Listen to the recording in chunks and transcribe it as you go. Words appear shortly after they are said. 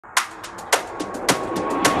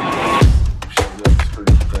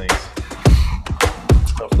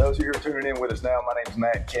those of you who are tuning in with us now, my name is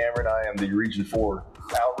Matt Cameron. I am the Region 4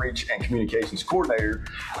 Outreach and Communications Coordinator.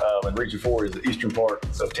 And Region 4 is the eastern part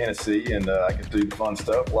of Tennessee, and I get to do fun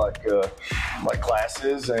stuff like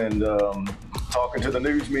classes and talking to the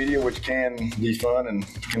news media, which can be fun and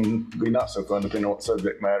can be not so fun depending on what the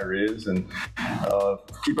subject matter is, and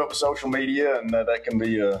keep up with social media, and that can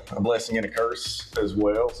be a blessing and a curse as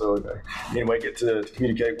well. So anyway, get to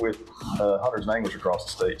communicate with hunters and anglers across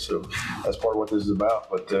the state. So that's part of what this is about.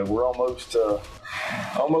 But we're almost to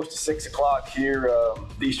 6 o'clock here,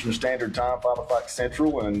 Eastern Standard Time, 5 o'clock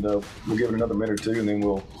Central, and we'll give it another minute or two, and then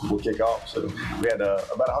we'll kick off. So we had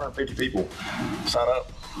about 150 people sign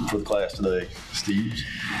up for the class today. Steve?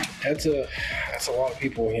 That's a lot of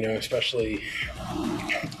people, especially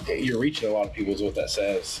you're reaching a lot of people is what that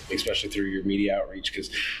says, especially through your media outreach. Because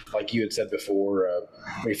like you had said before,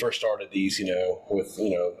 when we first started these, with,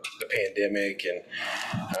 the pandemic and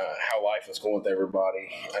how life was going with everybody.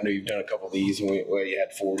 I know you've done a couple of these, and you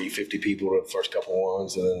had 40, 50 people the first couple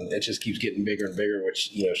ones, and then it just keeps getting bigger and bigger,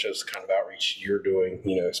 which, shows the kind of outreach you're doing,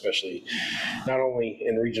 especially not only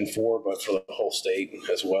in Region 4, but for the whole state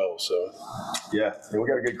as well. So, yeah, we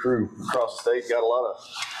got a good crew across the state. Got a lot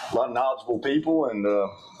of knowledgeable people, and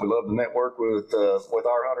we love to network with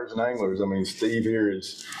our hunters and anglers. I mean, Steve here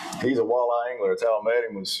he's a walleye angler. That's how I met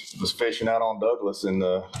him. Was fishing out on Douglas and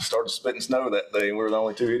started spitting snow that day, and we were the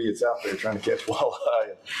only two idiots out there trying to catch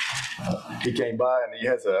walleye. He came by, and he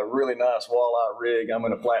has a really nice walleye rig. I'm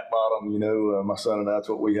in a flat bottom, my son and that's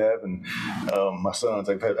what we have, and my sons,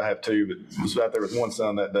 I have two, but I was out there with one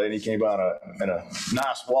son that day, and he came by in a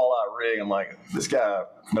nice walleye rig. I'm like, this guy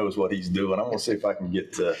knows what he's doing. I'm gonna see if I can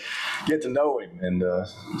get to know him. And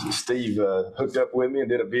Steve hooked up with me and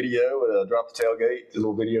did a video, Drop the Tailgate, the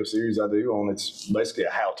little video series I do on. It's basically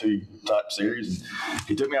a how-to type series. And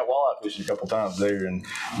he took me out walleye fishing a couple times there, and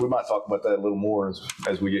we might talk about that a little more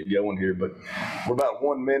as we get going here. But we're about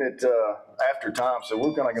 1 minute after time, so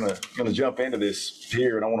we're kind of gonna jump into this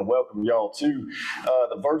here, and I want to welcome y'all to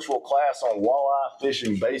the virtual class on walleye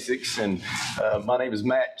fishing basics. And my name is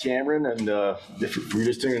Matt Cameron, and if you're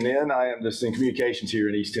just tuning in, I am just in communications here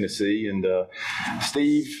in East Tennessee. And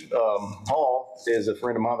Steve Paul is a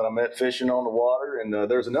friend of mine that I met fishing on the water, and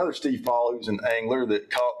there's another Steve Paul who's an angler that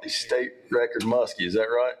caught the state record muskie. Is that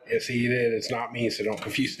right? Yes, he did. It's not me, so don't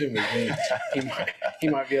confuse him with me. He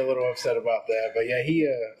might be a little upset about that, but yeah,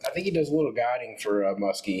 I think he does a little guiding for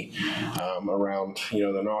muskie around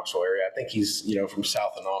the Knoxville area. I think he's from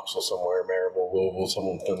south of Knoxville somewhere, Maryville, Louisville,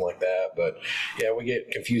 something like that. But yeah, we get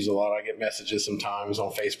confused a lot. I get messages sometimes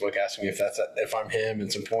on Facebook asking me if I'm him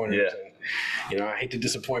and some pointers. Yeah. And I hate to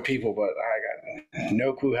disappoint people, but I got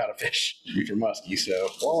no clue how to fish for muskie. So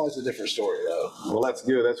walleye's a different story, though. Well, that's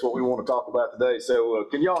good. That's what we want to talk about today. So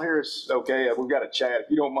can y'all hear us okay? We've got a chat.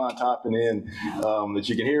 If you don't mind typing in that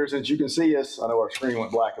you can hear us and that you can see us. I know our screen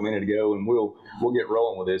went black a minute ago, and we'll get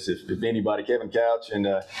rolling with this. If anybody, Kevin Couch and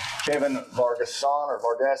Kevin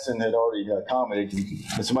Vargason had already commented,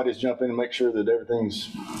 and somebody just jump in and make sure that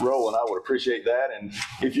everything's rolling, I would appreciate that. And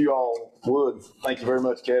if you all would, thank you very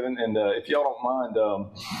much, Kevin. And if y'all don't mind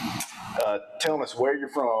telling us where you're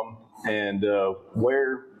from and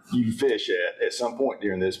where you fish at some point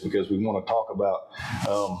during this, because we want to talk about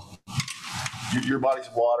your bodies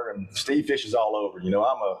of water. And Steve fishes all over.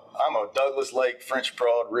 I'm a Douglas Lake, French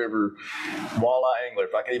Broad River walleye angler.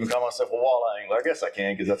 If I can even call myself a walleye angler, I guess I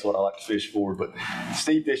can, because that's what I like to fish for. But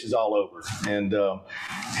Steve fishes all over, and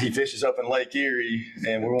he fishes up in Lake Erie,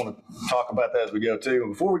 and we want to talk about that as we go too.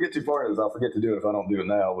 And before we get too far into this, I'll forget to do it if I don't do it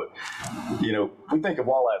now. But we think of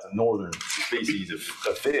walleye as a northern species of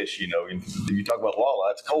fish. You talk about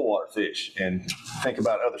walleye, it's cold water fish, and think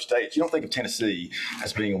about other states. You don't think of Tennessee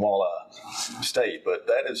as being a walleye state, but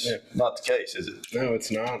that is not the case, is it? No,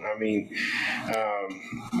 it's not. I mean,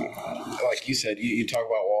 like you said, you talk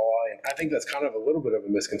about walleye, and I think that's kind of a little bit of a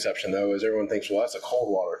misconception, though, is everyone thinks, well, that's a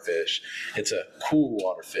cold water fish. It's a cool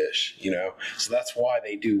water fish, so that's why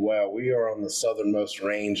they do well. We are on the southernmost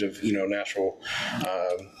range of, natural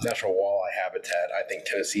walleye habitat. I think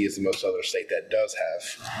Tennessee is the most southern state that does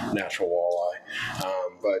have natural walleye.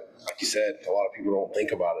 But like you said, a lot of people don't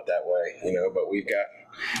think about it that way, but we've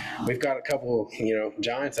got a couple,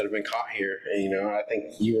 giants that have been caught here, and, I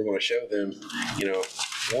think you were going to show them,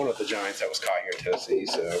 one of the giants that was caught here in Tennessee.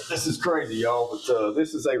 So this is crazy, y'all, but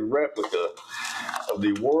this is a replica of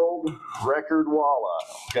the world record walleye.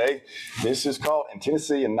 Okay, this is caught in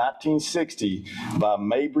Tennessee in 1960 by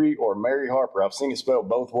Mabry or Mary Harper. I've seen it spelled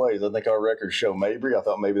both ways. I think our records show Mabry. I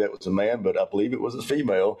thought maybe that was a man, but I believe it was a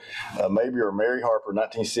female. Mabry or Mary Harper,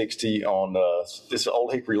 1960 on this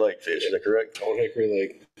Old Hickory Lake fish. Is that correct? Old Hickory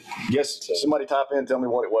Lake. Yes. Somebody type in, tell me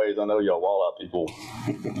what it weighs. I know y'all walleye people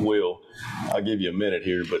will. I'll give you a minute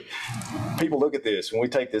here, but people look at this when we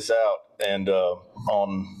take this out and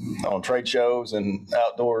on trade shows and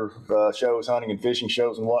outdoor shows, hunting and fishing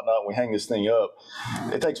shows and whatnot. We hang this thing up.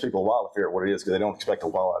 It takes people a while to figure out what it is because they don't expect a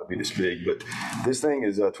walleye to be this big. But this thing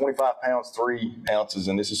is 25 pounds 3 ounces,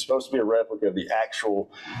 and this is supposed to be a replica of the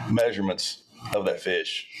actual measurements of that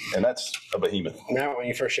fish, and that's a behemoth. Now, when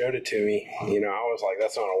you first showed it to me, I was like,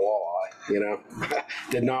 that's not a walleye,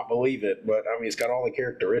 did not believe it, but I mean, it's got all the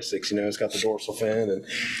characteristics, it's got the dorsal fin and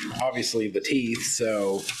obviously the teeth,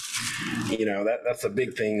 so that's the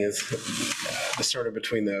big thing is discerning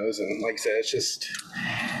between those, and like I said,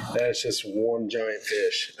 it's just one giant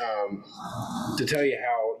fish. To tell you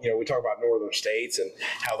how, we talk about northern states and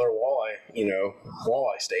how they're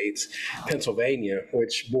walleye states. Pennsylvania,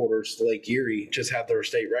 which borders Lake Erie, just had their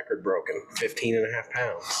state record broken, 15.5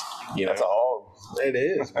 pounds. That's a hog. It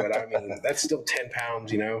is, but I mean, that's still 10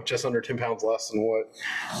 pounds, just under 10 pounds less than what,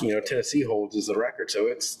 Tennessee holds as the record. So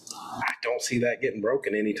I don't see that getting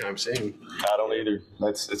broken anytime soon. I don't either.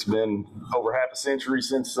 It's been over half a century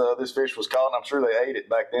since this fish was caught, and I'm sure they ate it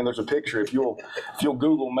back then. There's a picture. If you'll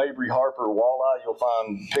Google Mabry Harper walleye, you'll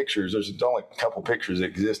find pictures. There's only a couple pictures that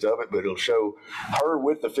exist of it, but it'll show her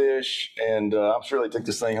with the fish, and I'm sure they took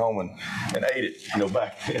this thing home and ate it,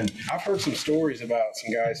 back then. I've heard some stories about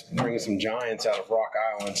some guys bringing some giants out of Rock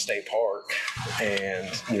Island State Park, and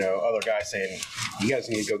other guys saying, you guys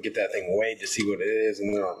need to go get that thing weighed to see what it is,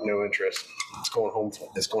 and they're no interest. It's going home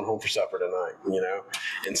for supper tonight,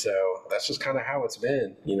 and so that's just kind of how it's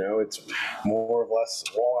been. It's more or less,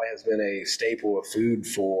 walleye has been a staple of food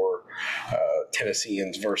for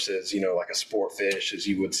Tennesseans versus like a sport fish, as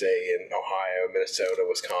you would say in Ohio, Minnesota,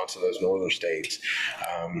 Wisconsin, those northern states.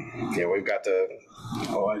 We've got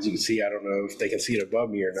as you can see, I don't know if they can see it above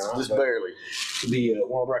me or not. Just barely. The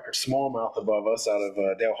world record smallmouth above us out of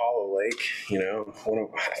Dale Hollow Lake,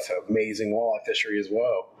 it's an amazing walleye fishery as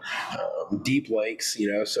well. Deep lakes,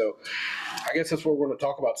 so I guess that's what we're going to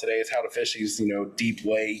talk about today is how to fish these, deep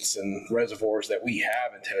lakes and reservoirs that we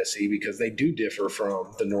have in Tennessee, because they do differ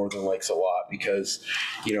from the northern lakes a lot, because,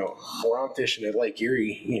 where I'm fishing at Lake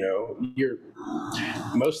Erie, you're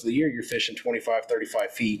most of the year you're fishing 25,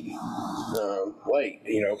 35 feet lake,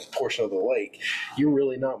 portion of the lake. You're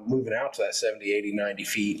really not moving out to that 70, 80, 90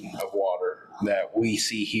 feet of water that we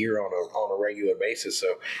see here on a regular basis.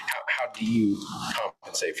 So how do you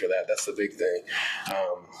compensate for that? That's the big thing.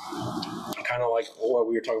 Kind of like what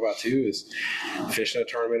we were talking about too is fishing a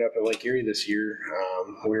tournament up at Lake Erie this year.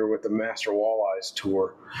 We were with the Master Walleyes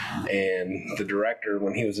tour, and the director,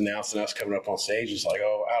 when he was announcing us coming up on stage, was like,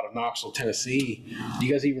 "Oh, out of Knoxville, Tennessee, do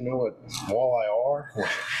you guys even know what walleye are?"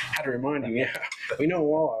 Had to remind him, yeah, we know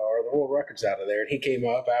walleye are. The world record's out of there. And he came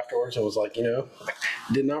up afterwards and was like,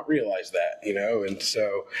 did not realize that, and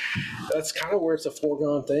so that's kind of where it's a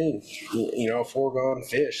foregone thing, a foregone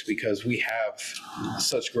fish, because we have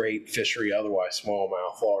such great fishery otherwise,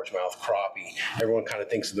 smallmouth, largemouth, crappie. Everyone kind of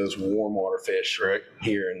thinks of those warm water fish right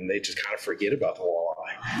here, and they just kind of forget about the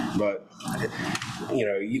walleye. But,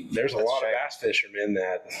 there's a lot of bass fishermen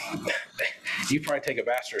that you probably take a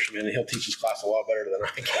bass fisherman and he'll teach his class a lot better than I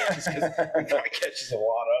can, because he probably catches a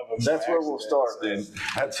lot of them. That's where we'll start then.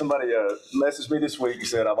 I had somebody message me this week and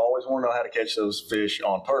said, I've always wanted to know how to catch those fish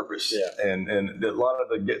on purpose. Yeah. And a lot of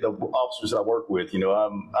the officers that I work with,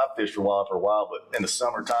 I've fished for walleye for a while, but in the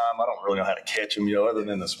summertime, I don't really know how to catch them, other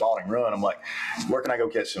than the spawning run. I'm like, where can I go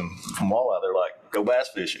catch them from walleye? They're like, go bass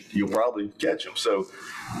fishing. You'll probably catch them. So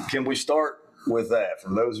can we start with that?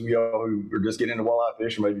 For those of y'all who are just getting into walleye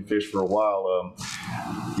fish or maybe fish for a while,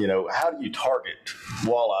 how do you target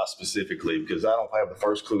walleye specifically? Because I don't have the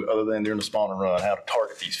first clue other than during the spawn and run how to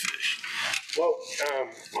target these fish. Well,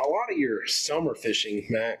 a lot of your summer fishing,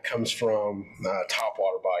 Matt, comes from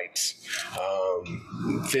topwater bites.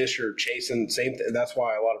 Fish are chasing, same thing. That's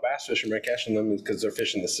why a lot of bass fishermen are catching them, is because they're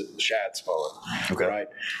fishing the shad spawn. Okay. Right?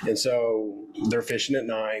 And so they're fishing at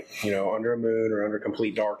night, under a moon or under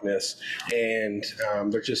complete darkness, and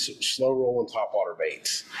they're just slow rolling topwater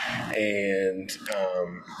baits. And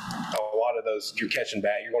a lot of those, you're catching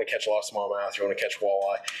you're going to catch a lot of smallmouth, you're going to catch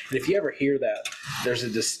walleye. And if you ever hear that, there's a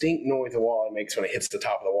distinct noise a walleye makes when it hits the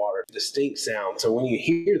top of the water. distinct sound. So when you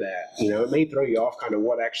hear that, it may throw you off kind of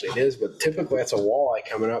what actually it is, but typically that's a walleye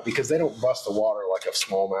coming up because they don't bust the water like a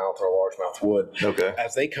smallmouth or a largemouth would. Okay.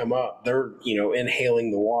 As they come up, they're,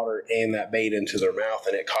 inhaling the water and that bait into their mouth,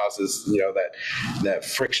 and it causes, that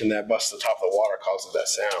friction that busts the top of the water causes that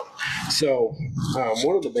sound. So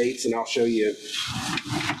one of the baits, and I'll show you,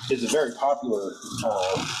 is a very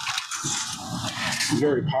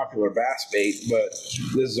popular bass bait, but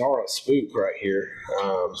this Zara spook right here.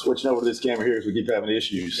 Switching over to this camera here as we keep having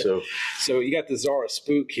issues. So you got the Zara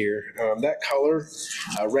spook here. That color,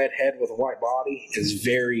 red head with a white body, is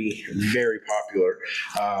very, very popular.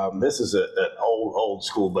 This is an old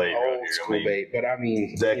school bait. Bait, but I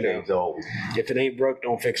mean, decades old. If it ain't broke,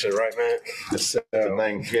 don't fix it, right, man? That's the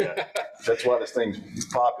thing. Yeah, that's why this thing's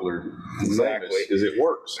popular. Exactly, because it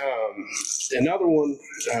works. Another one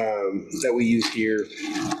that we use here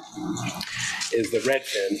is the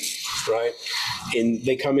redfin, right? And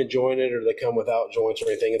they come in jointed or they come without joints or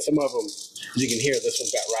anything. And some of them, as you can hear, this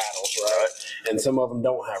one's got rattles, right? And some of them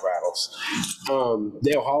don't have rattles.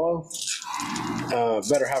 Dale Hollow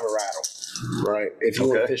better have a rattle, right? If you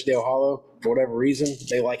want to fish Dale Hollow, for whatever reason,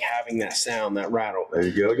 they like having that sound, that rattle. There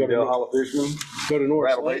you go. Dale Hollow fisherman. Go to North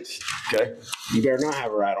rattle Lake. baits. Okay. You better not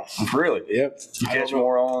have a rattle. Really? Yep. You catch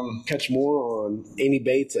more on any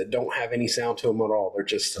baits that don't have any sound to them at all. They're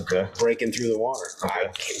just breaking through the water. I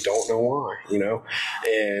don't know why,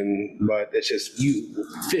 but it's just, you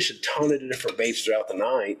fish a ton of different baits throughout the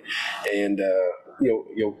night, and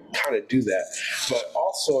you'll kind of do that. But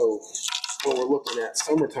also, when we're looking at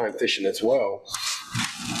summertime fishing as well,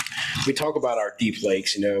 we talk about our deep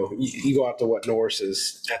lakes. You go out to what Norris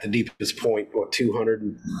is at the deepest point,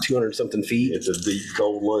 200 something feet. It's a deep,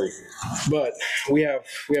 cold lake. But we have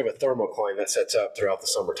a thermocline that sets up throughout the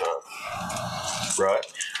summertime. Right.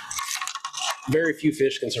 Very few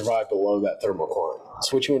fish can survive below that thermocline.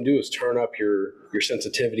 So what you want to do is turn up your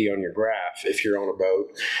sensitivity on your graph if you're on a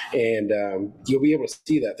boat, and you'll be able to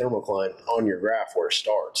see that thermocline on your graph where it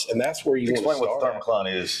starts. And that's where you want to start. Explain what the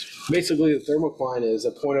thermocline is. Basically, the thermocline is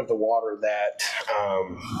a point of the water that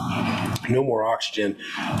no more oxygen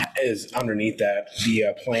is underneath that.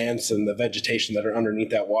 The plants and the vegetation that are underneath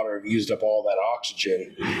that water have used up all that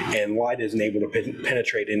oxygen, and light isn't able to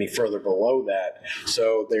penetrate any further below that.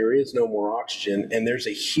 So there is no more oxygen, and there's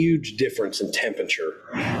a huge difference in temperature.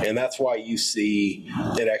 And that's why you see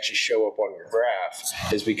it actually show up on your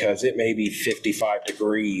graph, is because it may be 55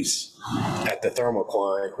 degrees at the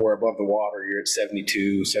thermocline, where above the water you're at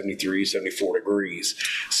 72, 73, 74 degrees.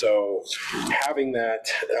 So having that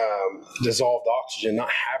dissolved oxygen, not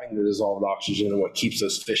having the dissolved oxygen, is what keeps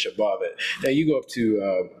those fish above it. Now you go up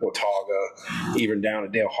to Watauga, even down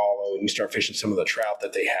at Dale Hollow, and you start fishing some of the trout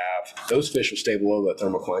that they have. Those fish will stay below that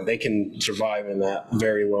thermocline. They can survive in that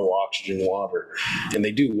very low oxygen water, and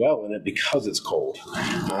they do well in it because it's cold.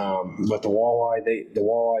 But the walleye,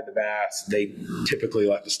 the bass, they typically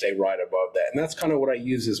like to stay right above that, and that's kind of what I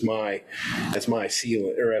use as my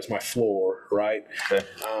ceiling, or as my floor, right? Okay.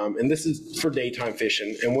 And this is for daytime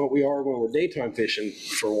fishing. And what we are when we're daytime fishing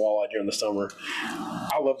for walleye during the summer,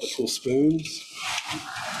 I love to pull spoons.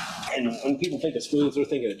 And when people think of spoons, they're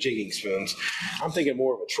thinking of jigging spoons. I'm thinking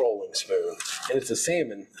more of a trolling spoon. And it's a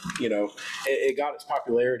salmon, it got its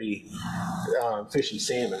popularity fishing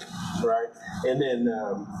salmon, right? And then,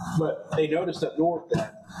 but they noticed up north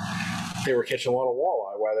that they were catching a lot of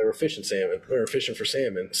walleye while they were fishing salmon, or fishing for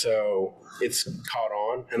salmon. So it's caught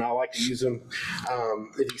on, and I like to use them.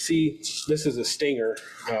 If you see, this is a stinger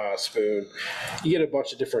spoon. You get a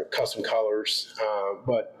bunch of different custom colors,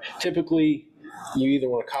 but typically you either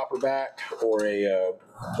want a copperback or a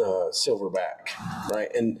silverback, right?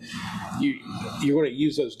 And you're going to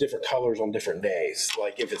use those different colors on different days.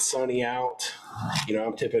 Like if it's sunny out,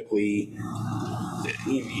 I'm typically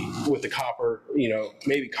with the copper,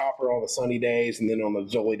 maybe copper on the sunny days, and then on the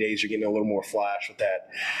zolly days you're getting a little more flash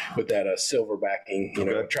with that silver backing.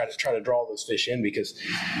 Try to draw those fish in, because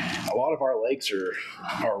a lot of our lakes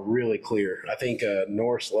are really clear. I think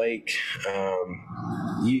Norris Lake,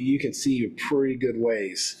 you can see a pretty good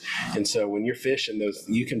ways, and so when you're fishing those,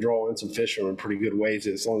 you can draw in some fish from pretty good ways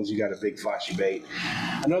as long as you got a big flashy bait.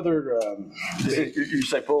 Another you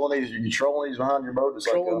say pulling these, you trolling these behind your boat?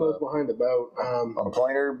 Trolling those behind the boat. On a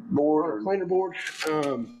planer board? On a planer board.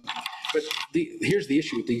 But here's the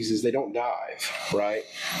issue with these is they don't dive, right?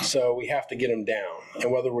 So we have to get them down.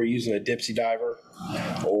 And whether we're using a dipsy diver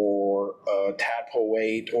or a a tadpole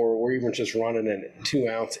weight, or we're even just running a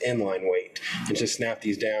 2-ounce inline weight and just snap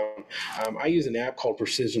these down. I use an app called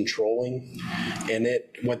Precision Trolling, and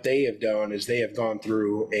what they have done is they have gone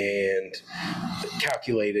through and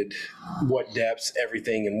calculated what depths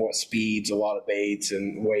everything and what speeds a lot of baits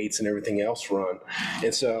and weights and everything else run.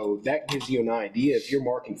 And so that gives you an idea. If you're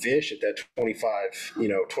marking fish at that 25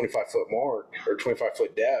 foot mark or 25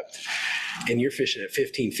 foot depth, and you're fishing at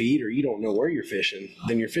 15 feet, or you don't know where you're fishing,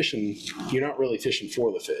 then you're not really fishing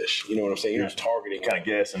for the fish. You know what I'm saying? You're not targeting. Kind of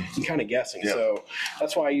guessing. You're kind of guessing. Yeah. So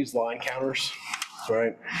that's why I use line counters.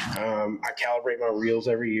 Right. I calibrate my reels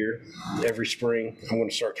every spring. I'm going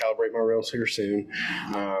to start calibrating my reels here soon,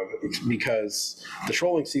 because the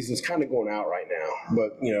trolling season is kind of going out right now,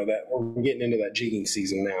 but that we're getting into that jigging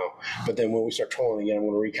season now. But then when we start trolling again, I'm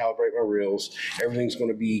going to recalibrate my reels. Everything's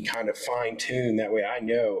going to be kind of fine tuned. That way I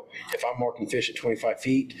know if I'm marking fish at 25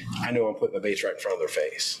 feet, I know I'm putting the baits right in front of their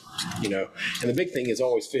face, and the big thing is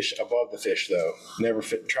always fish above the fish though. Never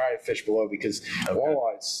try to fish below, because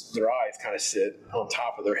walleyes, their eyes kind of sit on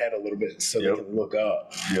top of their head a little bit so they can look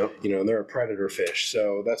up. And they're a predator fish.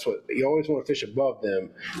 So that's what you always want to fish above them,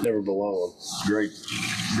 never below them.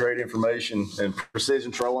 Great information. And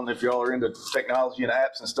Precision Trolling, if y'all are into technology and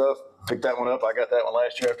apps and stuff, pick that one up. I got that one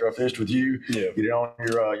last year after I fished with you. Get it on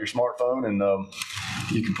your smartphone, and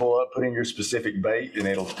you can pull up, put in your specific bait, and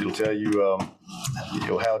it'll tell you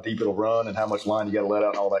how deep it'll run and how much line you got to let out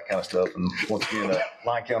and all that kind of stuff. And once again,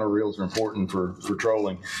 line counter reels are important for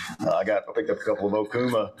trolling. I picked up a couple of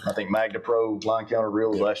Okuma, I think Magna Pro line counter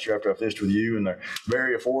reels last year after I fished with you, and they're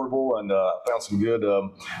very affordable. And I found some good.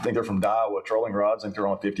 I think they're from Daiwa trolling rods. I think they're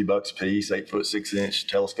only $50 a piece, 8 foot 6 inch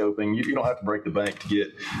telescoping. You don't have to break the bank to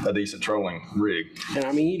get a decent trolling rig.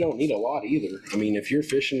 And you don't need a lot either. If you're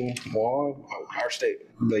fishing walleye, our state,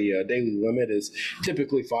 the daily limit is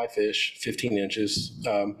typically 5 fish, 15 inches,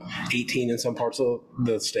 18 in some parts of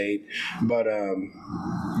the state. But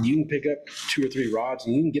you can pick up 2 or 3 rods,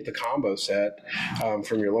 and you can get the combo set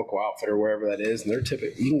from your local outfitter, wherever that is, and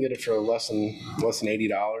you can get it for less than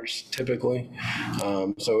 $80 typically.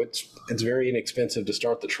 So it's very inexpensive to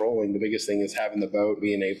start the trolling. The biggest thing is having the boat,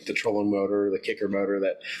 being the trolling motor, the kicker motor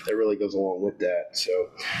that really goes along with that. So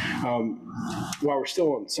while we're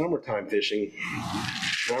still on summertime fishing,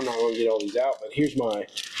 I'm not going to get all these out, but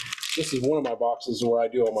this is one of my boxes where I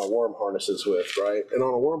do all my worm harnesses with, right? And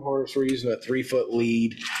on a worm harness, we're using a 3-foot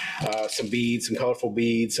lead, some beads, some colorful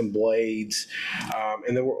beads, some blades,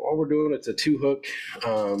 and then all we're doing, it's a 2-hook.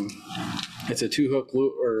 It's a 2-hook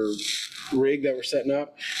or rig that we're setting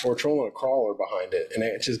up, and we're trolling a crawler behind it, and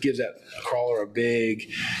it just gives that crawler a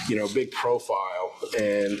big profile.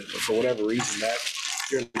 And for whatever reason, that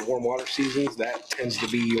during the warm water seasons, that tends to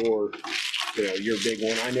be your big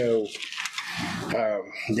one. I know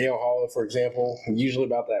Dale Hollow, for example, usually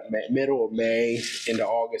about that middle of May into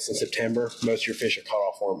August and September, most of your fish are caught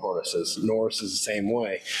off worm harnesses. Norris is the same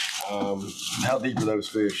way. How deep are those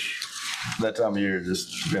fish that time of year? It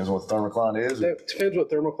just depends on what the thermocline is? It depends what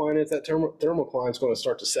thermocline is. That thermocline is going to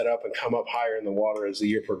start to set up and come up higher in the water as the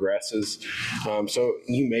year progresses. So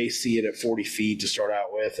you may see it at 40 feet to start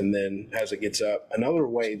out with, and then as it gets up. Another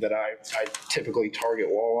way that I typically target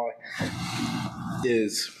walleye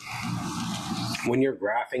is when you're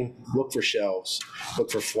graphing, look for shelves,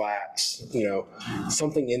 look for flats,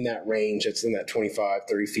 something in that range that's in that 25,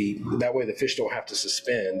 30 feet. That way the fish don't have to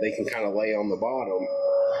suspend. They can kind of lay on the bottom.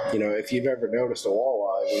 If you've ever noticed a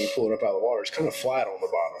walleye, when you pull it up out of the water, it's kind of flat on the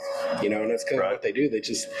bottom, and that's kind of what they do. They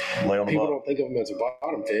just, people don't think of them as a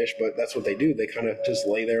bottom fish, but that's what they do. They kind of just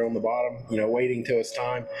lay there on the bottom, waiting till it's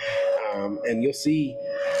time. And you'll see,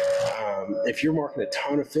 if you're marking a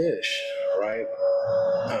ton of fish, right,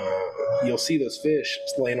 you'll see those fish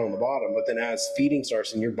laying on the bottom, but then as feeding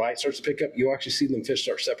starts and your bite starts to pick up, you'll actually see them fish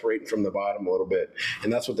start separating from the bottom a little bit.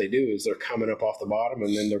 And that's what they do, is they're coming up off the bottom,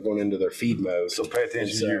 and then they're going into their feed mode. So pay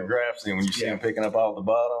attention to your graphs, and when you see them picking up off the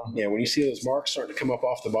bottom. Yeah, when you see those marks starting to come up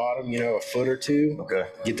off the bottom, a foot or two,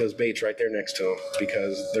 get those baits right there next to them,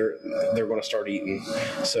 because they're going to start eating.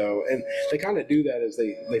 So, and they kind of do that as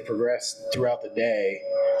they progress throughout the day.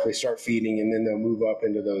 They start feeding, and then they'll move up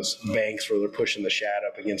into those banks where they're pushing the shad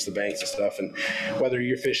up against the banks and stuff. And whether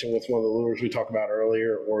you're fishing with one of the lures we talked about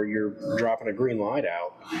earlier, or you're dropping a green light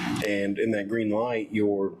out, and in that green light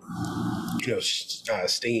you're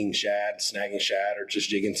stinging shad, snagging shad, or just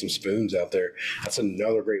jigging some spoons out there, that's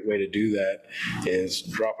another great way to do that, is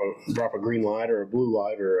drop a green light or a blue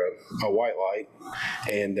light or a white light,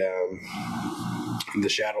 and the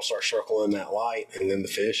shadow starts circling that light, and then the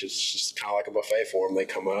fish, it's just kind of like a buffet for them. They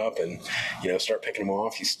come up and, start picking them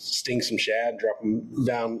off. You sting some shad, drop them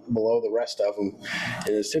down below the rest of them,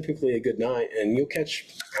 and it's typically a good night. And you'll catch,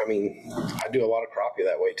 I do a lot of crappie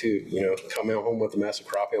that way too, come out home with a mess of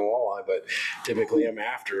crappie and walleye, but typically I'm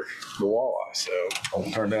after the walleye. So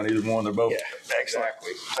I'll turn down either one. They're both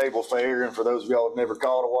exactly table fare. And for those of y'all who've never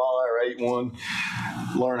caught a walleye or ate one,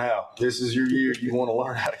 learn how. This is your year. You want to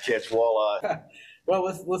learn how to catch walleye. Well,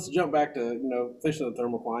 let's jump back to fishing the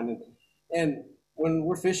thermocline, and when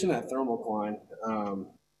we're fishing that thermocline,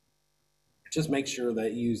 just make sure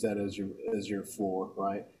that you use that as your floor,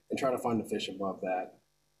 right, and try to find the fish above that.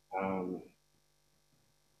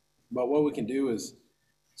 But what we can do is,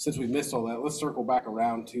 since we missed all that, let's circle back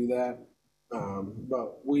around to that.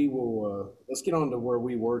 But we will let's get on to where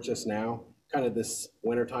we were just now, kind of this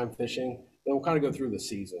wintertime fishing. Then we'll kind of go through the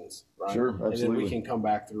seasons, right? Sure, absolutely. And then we can come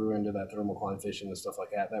back through into that thermocline fishing and stuff like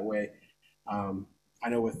that. That way, I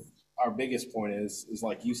know with our biggest point is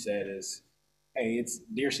like you said, is, hey, it's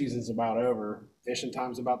deer season's about over. Fishing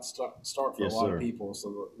time's about to start for a lot of people.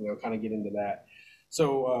 So, kind of get into that.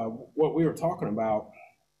 So what we were talking about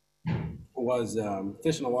was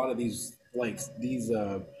fishing a lot of these lakes, these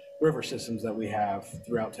river systems that we have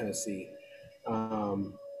throughout Tennessee.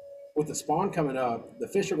 With the spawn coming up, the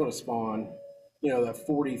fish are going to spawn, that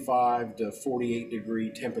 45 to 48 degree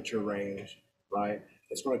temperature range, right?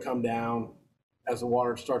 It's going to come down as the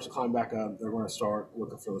water starts to climb back up. They're going to start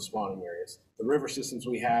looking for the spawning areas. The river systems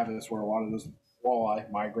we have, and that's where a lot of those walleye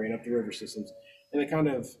migrate up the river systems, and they kind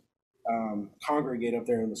of congregate up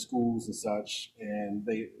there in the schools and such, and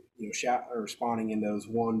they are spawning in those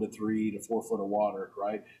 1 to 3 to 4 foot of water,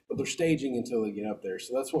 right? But they're staging until they get up there.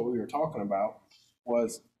 So that's what we were talking about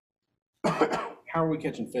was how are we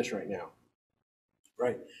catching fish right now,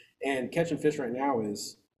 right? And catching fish right now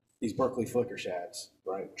is these Berkeley flicker shads,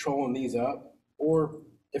 right? Trolling these up, or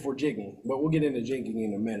if we're jigging, but we'll get into jigging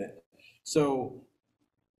in a minute. So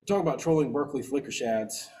talk about trolling Berkeley flicker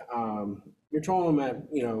shads. You're trolling them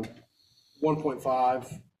at 1.5,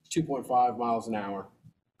 2.5 miles an hour,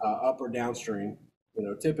 up or downstream.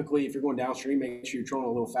 Typically if you're going downstream, make sure you're trolling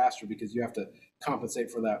a little faster because you have to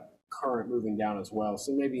compensate for that current moving down as well.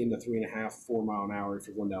 So maybe into 3.5, 4 mile an hour if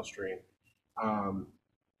you're going downstream.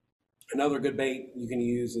 Another good bait you can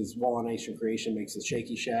use is Walleye Nation Creation makes a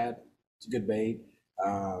shaky shad. It's a good bait.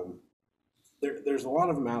 There's a lot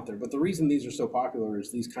of them out there, but the reason these are so popular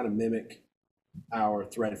is these kind of mimic our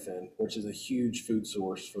threadfin, which is a huge food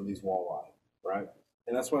source for these walleye, right?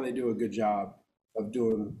 And that's why they do a good job of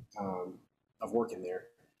doing of working there.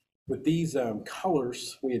 With these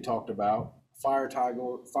colors we had talked about, fire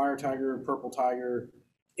tiger, purple tiger,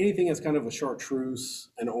 anything that's kind of a chartreuse,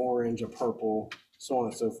 an orange, a purple, so on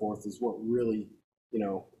and so forth, is what really,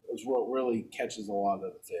 catches a lot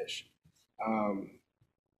of the fish.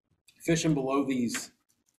 Fishing below these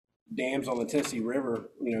dams on the Tennessee River,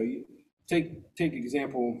 you take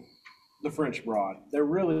example, the French Broad. There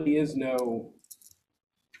really is no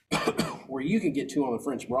where you can get to on the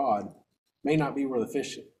French Broad may not be where the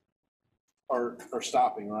fish are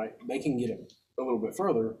stopping, right? They can get it a little bit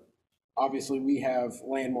further. Obviously, we have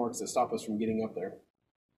landmarks that stop us from getting up there.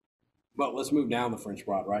 But let's move down the French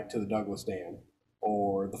Broad, right, to the Douglas Dam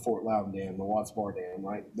or the Fort Loudon Dam, the Watts Bar Dam,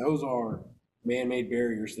 right? Those are man-made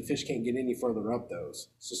barriers. The fish can't get any further up those.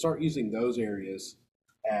 So start using those areas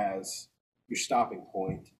as your stopping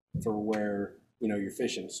point for where, you're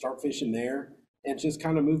fishing. Start fishing there and just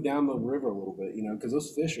kind of move down the river a little bit, because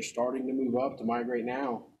those fish are starting to move up to migrate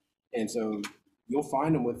now. And so you'll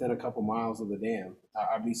find them within a couple miles of the dam.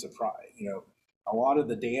 I'd be surprised, A lot of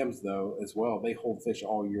the dams, though, as well, they hold fish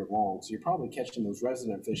all year long. So you're probably catching those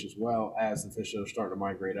resident fish as well as the fish that are starting to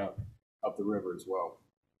migrate up the river as well.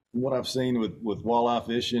 What I've seen with walleye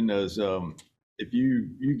fishing is if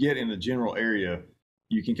you get in the general area,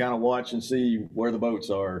 you can kind of watch and see where the boats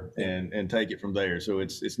are and take it from there. So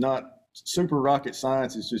it's not super rocket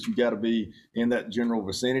science. It's just you got to be in that general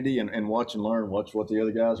vicinity and watch and learn. Watch what the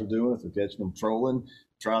other guys are doing. If they're catching them trolling,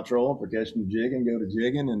 try trolling. If they're catching them jigging, go to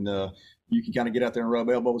jigging. And you can kind of get out there and rub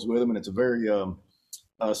elbows with them. And it's a very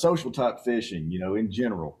social type fishing, in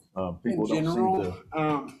general. People don't seem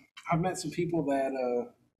to. I've met some people that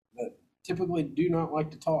typically do not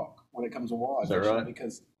like to talk when it comes to walleye fishing, right?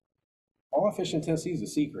 Because walleye fishing in Tennessee is a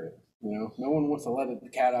secret. No one wants to let the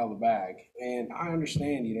cat out of the bag, and I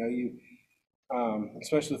understand.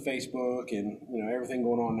 Especially with Facebook and everything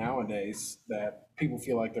going on nowadays, that people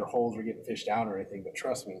feel like their holes are getting fished out or anything. But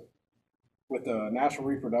trust me, with the natural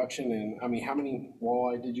reproduction, and how many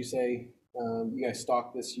walleye did you say you guys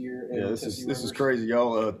stocked this year? Yeah, this is crazy,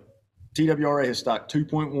 y'all. TWRA has stocked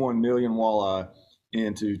 2.1 million walleye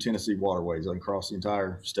into Tennessee waterways across the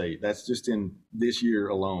entire state. That's just in this year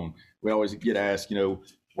alone. We always get asked,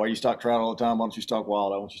 why you stock trout all the time? Why don't you stock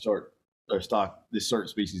walleye? Why don't you stock this certain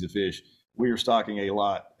species of fish? We are stocking a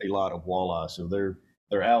lot of walleye. So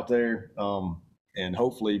they're out there. And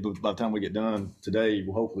hopefully by the time we get done today,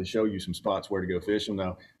 we'll hopefully show you some spots where to go fish them.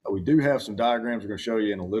 Now, we do have some diagrams we're going to show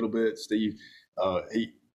you in a little bit. Steve,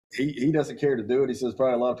 he doesn't care to do it. He says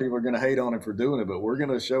probably a lot of people are going to hate on him for doing it, but we're going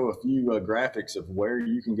to show a few graphics of where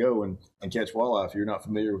you can go and catch walleye if you're not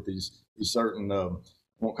familiar with these certain,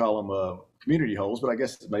 won't call them community holes, but I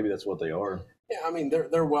guess maybe that's what they are. Yeah, I mean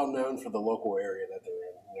they're well known for the local area that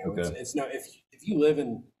they're in. Okay. It's no if you live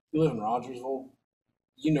in Rogersville,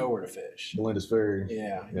 you know where to fish. Melinda's Ferry.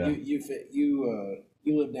 Yeah. You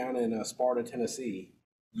live down in Sparta, Tennessee.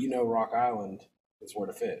 You know Rock Island is where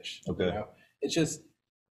to fish. Okay. It's just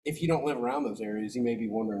if you don't live around those areas, you may be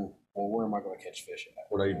wondering, well, where am I going to catch fish at?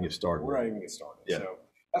 Where do I even get started? Where do I even get started? Yeah. So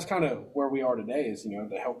that's kind of where we are today is,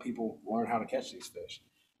 to help people learn how to catch these fish.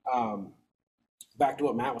 Back to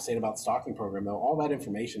what Matt was saying about the stocking program, though, all that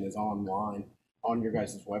information is online on your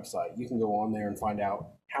guys' website. You can go on there and find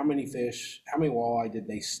out how many walleye did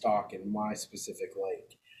they stock in my specific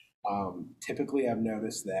lake. Typically, I've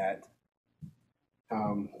noticed that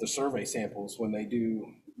the survey samples, when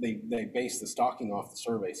they base the stocking off the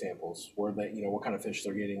survey samples, where what kind of fish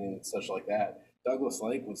they're getting and such like that. Douglas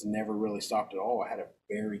Lake was never really stocked at all. I had a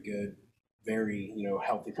very good, very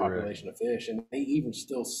healthy population of fish, and they even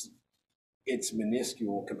still, it's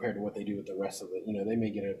minuscule compared to what they do with the rest of it. They may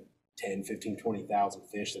get a 10, 15, 20,000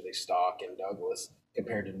 fish that they stock in Douglas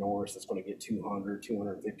compared to Norris that's going to get 200,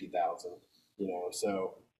 250,000.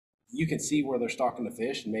 So you can see where they're stocking the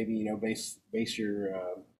fish and maybe base your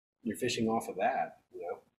fishing off of that.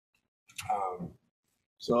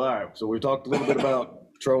 So all right, so we talked a little bit about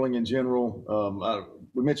trolling in general.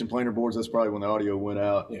 We mentioned planer boards. That's probably when the audio went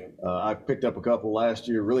out. Yeah. I picked up a couple last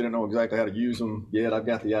year. Really didn't know exactly how to use them yet. I've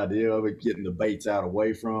got the idea of it, getting the baits out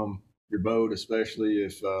away from your boat, especially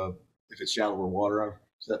if it's shallower water.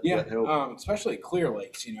 Does that help? Especially clear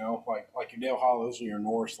lakes, like your Dale Hollows and your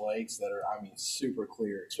Norris lakes that are, super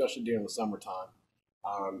clear, especially during the summertime.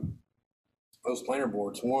 Those planer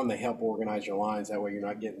boards, one, they help organize your lines. That way you're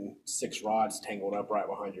not getting 6 rods tangled up right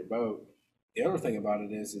behind your boat. The other thing about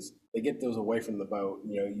it is they get those away from the boat.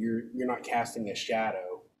 You're not casting a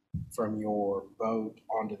shadow from your boat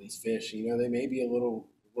onto these fish. They may be a little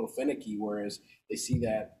finicky, whereas they see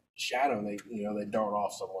that shadow and they dart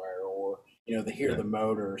off somewhere, or they hear the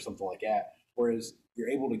motor or something like that. Whereas you're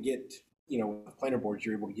able to get, with planer boards,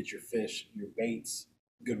 you're able to get your fish, your baits,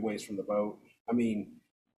 good ways from the boat.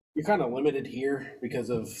 You're kind of limited here because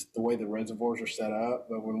of the way the reservoirs are set up.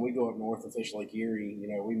 But when we go up north and fish Lake Erie,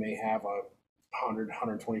 we may have a 100,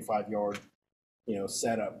 125 yard,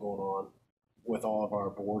 setup going on with all of our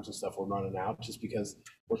boards and stuff we're running out, just because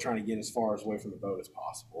we're trying to get as far away from the boat as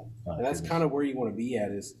possible. And that's kind of where you want to be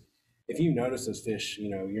at is if you notice those fish,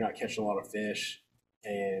 you're not catching a lot of fish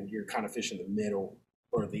and you're kind of fishing the middle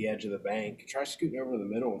or the edge of the bank, try scooting over to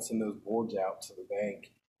the middle and send those boards out to the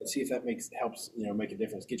bank and see if that helps make a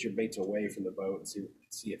difference. Get your baits away from the boat and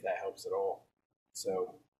see if that helps at all.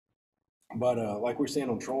 So, but like we're saying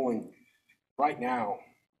on trolling, right now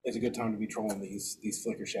is a good time to be trolling these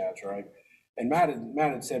flicker shads, right? And Matt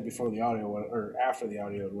had said before the audio or after the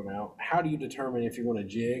audio went out, how do you determine if you're going to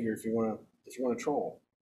jig or if you want to troll?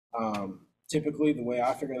 Typically, the way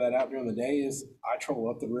I figure that out during the day is I troll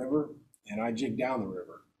up the river and I jig down the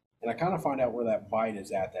river, and I kind of find out where that bite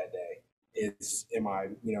is at that day. Am I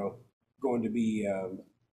going to be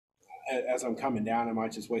as I'm coming down, am I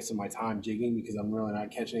just wasting my time jigging because I'm really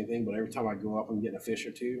not catching anything? But every time I go up and getting a fish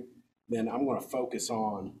or two, then I'm going to focus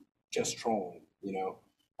on just trolling.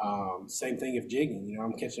 Same thing if jigging.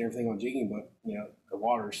 I'm catching everything on jigging, but the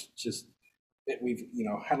water's just we've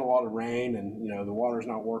had a lot of rain and the water's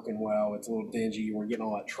not working well. It's a little dingy. We're getting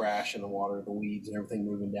all that trash in the water, the weeds and everything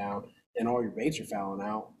moving down, and all your baits are fouling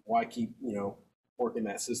out. Why keep working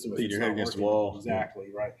that system? Beat your head against the wall. Exactly,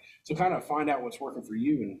 right. So kind of find out what's working for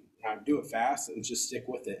you and do it fast and just stick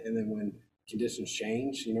with it. And then when conditions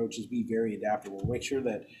change, just be very adaptable. Make sure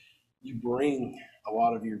that you bring a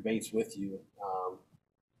lot of your baits with you.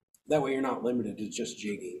 That way you're not limited to just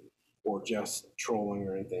jigging or just trolling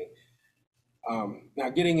or anything. Now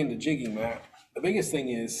getting into jigging, Matt, the biggest thing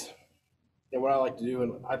is, and what I like to do,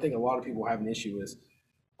 and I think a lot of people have an issue is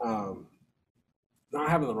not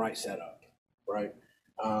having the right setup, right?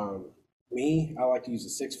 Me, I like to use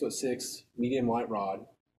a 6'6" medium light rod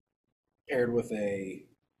paired with a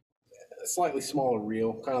slightly smaller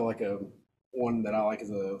reel, kind of like one that I like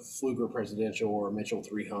is a Fluker Presidential or a Mitchell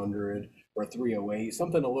 300 or a 308,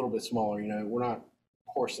 something a little bit smaller. We're not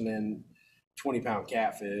horsing in 20-pound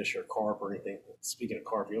catfish or carp or anything. Speaking of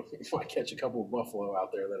carp, you might catch a couple of buffalo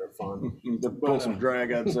out there that are fun. Pull some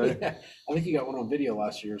drag, I'd say. Yeah, I think you got one on video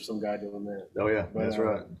last year of some guy doing that. Oh yeah, that's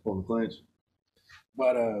right. Pull the clinch.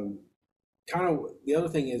 But kind of the other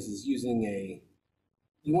thing is using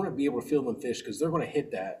you want to be able to feel them fish because they're going to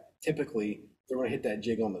hit that. Typically, they're going to hit that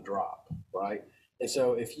jig on the drop, right? And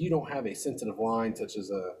so if you don't have a sensitive line such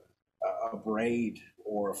as a braid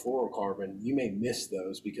or a fluorocarbon, you may miss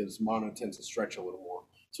those because mono tends to stretch a little more.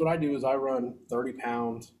 So what I do is I run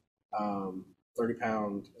 30-pound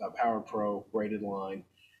Power Pro braided line,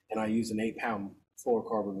 and I use an 8-pound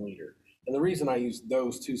fluorocarbon leader. And the reason I use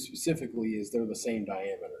those two specifically is they're the same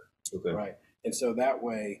diameter, right? And so that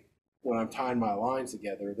way, when I'm tying my lines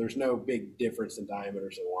together, there's no big difference in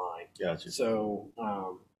diameters of line. Gotcha. So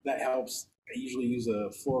that helps. I usually use a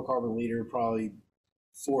fluorocarbon leader, probably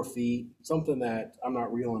 4 feet, something that I'm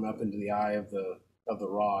not reeling up into the eye of the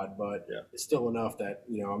rod, but it's still enough that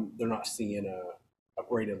they're not seeing a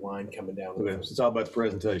braided line coming down. Okay, so it's all about the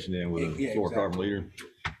presentation then with a fluorocarbon leader.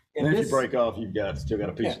 And if you break off, you've still got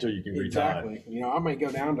a piece too you can retie. Exactly. I might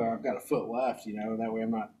go down to I've got a foot left. That way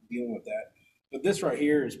I'm not dealing with that. But this right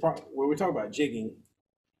here is probably when we talk about jigging.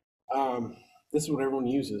 This is what everyone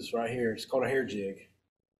uses right here. It's called a hair jig.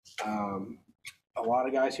 A lot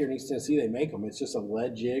of guys here in East Tennessee, they make them. It's just a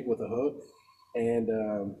lead jig with a hook. And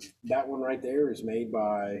that one right there is made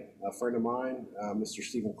by a friend of mine, Mr.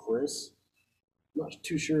 Stephen Chris. I'm not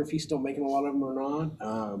too sure if he's still making a lot of them or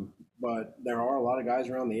not, but there are a lot of guys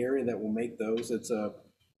around the area that will make those. It's a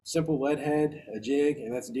simple lead head, a jig,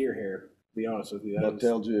 and that's deer hair, to be honest with you.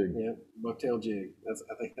 Bucktail jig. Yeah, bucktail jig.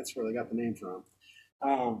 I think that's where they got the name from.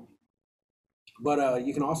 But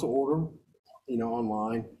you can also order them,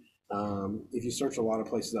 online. If you search a lot of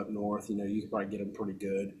places up north, you can probably get them pretty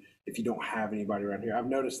good if you don't have anybody around here. I've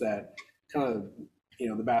noticed that kind of,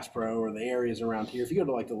 the Bass Pro or the areas around here, if you go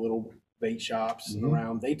to like the little bait shops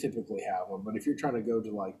around, they typically have them. But if you're trying to go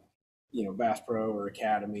to like, Bass Pro or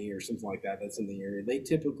Academy or something like that that's in the area, they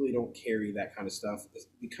typically don't carry that kind of stuff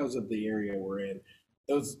because of the area we're in.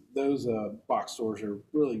 Those box stores are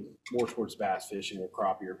really more towards bass fishing or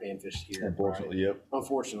crappie or panfish here. Unfortunately, right? Yep.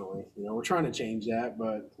 Unfortunately, we're trying to change that,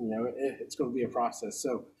 but it's going to be a process.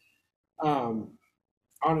 So,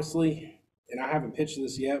 honestly, and I haven't pitched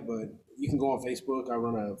this yet, but you can go on Facebook. I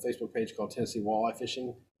run a Facebook page called Tennessee Walleye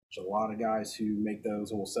Fishing. There's a lot of guys who make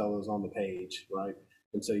those and will sell those on the page, right?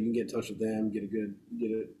 And so you can get in touch with them, get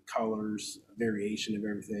colors, variation of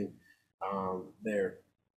everything there.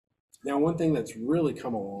 Now, one thing that's really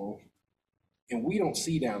come along, and we don't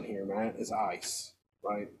see down here, Matt, is ice,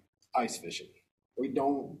 right? Ice fishing.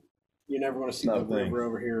 You're never going to see the river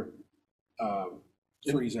over here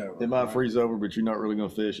freeze over. It might freeze over, but you're not really going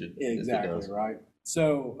to fish it. Exactly, right?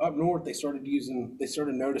 So up north, they started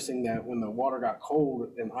noticing that when the water got cold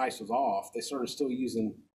and ice was off, they started still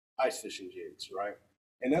using ice fishing jigs, right?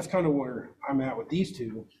 And that's kind of where I'm at with these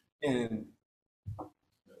two, and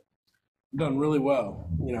done really well.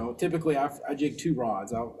 Typically I jig 2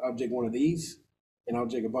 rods. I'll jig one of these, and I'll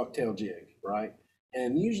jig a bucktail jig, right?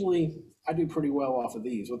 And usually I do pretty well off of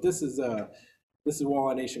these. But this is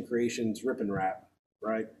Walleye Nation Creations Rip and Wrap,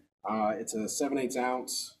 right? It's a 7/8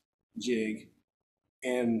 ounce jig,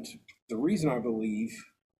 and the reason I believe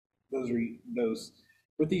those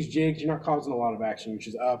with these jigs, you're not causing a lot of action, which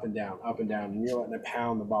is up and down, and you're letting it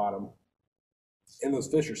pound the bottom. And those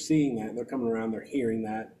fish are seeing that, they're coming around, they're hearing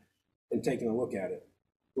that, and taking a look at it.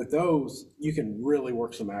 With those, you can really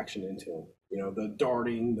work some action into them. The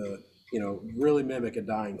darting, really mimic a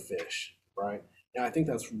dying fish, right? And I think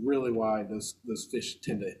that's really why those fish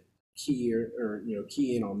tend to key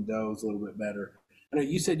in on those a little bit better. I know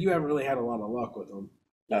you said you haven't really had a lot of luck with them.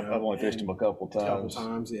 I've only fished them a couple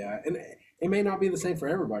times. Yeah. And it may not be the same for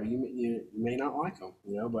everybody. You may not like them,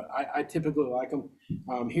 but I typically like them.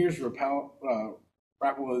 Here's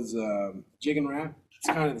Rappel's Jig and Wrap. It's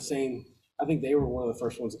kind of the same. I think they were one of the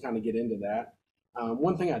first ones to kind of get into that.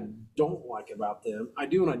 One thing I don't like about them, I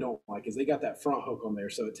do and I don't like, is they got that front hook on there,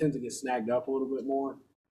 so it tends to get snagged up a little bit more.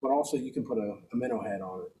 But also you can put a minnow head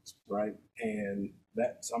on it, right? And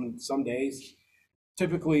that some days,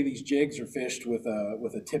 typically these jigs are fished with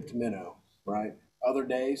a tipped minnow, right? Other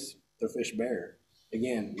days they're fished bare.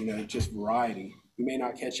 Again, just variety. You may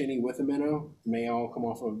not catch any with a minnow. It may all come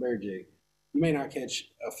off of a bare jig. You may not catch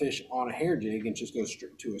a fish on a hair jig and just go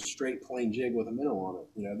to a straight plain jig with a minnow on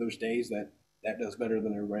it. There's days that does better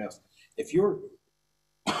than everybody else. If you're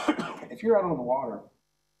out on the water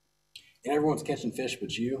and everyone's catching fish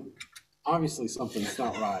but you, obviously something's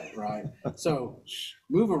not right, right? So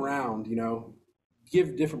move around,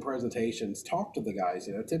 give different presentations, talk to the guys.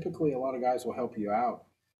 Typically a lot of guys will help you out.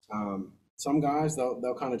 Some guys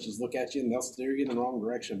they'll kind of just look at you and they'll steer you in the wrong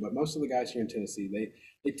direction. But most of the guys here in Tennessee,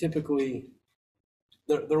 they typically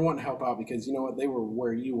they're wanting to help out because you know what, they were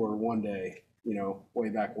where you were one day, way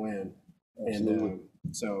back when. Absolutely.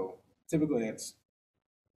 And so typically that's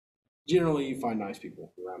generally you find nice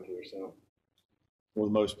people around here. So for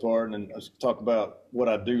the most part, and let's talk about what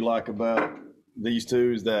I do like about these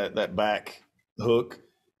two is that back hook.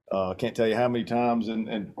 Can't tell you how many times,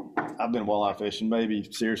 and I've been walleye fishing maybe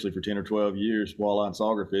seriously for 10 or 12 years, walleye and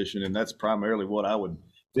sauger fishing, and that's primarily what I would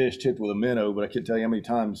fish, tipped with a minnow. But I can't tell you how many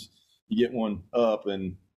times you get one up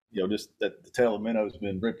and just that the tail of the minnow's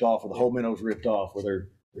been ripped off, or the whole minnow's ripped off, where they're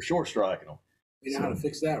short striking them. You know how to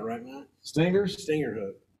fix that, right, Matt? Stingers? Stinger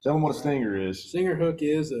hook. Tell them what a stinger is. Stinger hook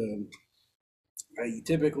is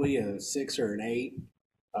typically a 6 or an 8,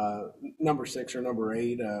 number 6 or number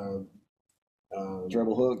 8.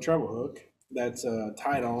 Treble hook that's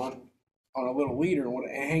tied on a little leader, and when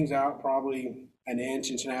it hangs out probably an inch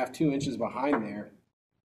and a half, 2 inches behind there.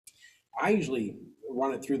 I usually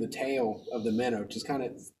run it through the tail of the minnow, just kind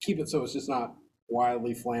of keep it so it's just not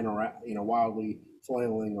wildly flailing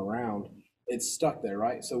around. It's stuck there,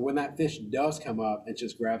 right? So when that fish does come up, it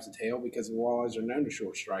just grabs the tail, because the walleyes are known to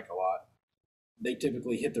short strike a lot. They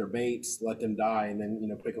typically hit their baits, let them die, and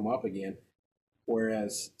then pick them up again.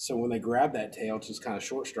 Whereas, so when they grab that tail, just kind of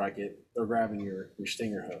short strike it, they're grabbing your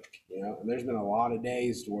stinger hook, And there's been a lot of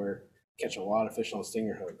days where catch a lot of fish on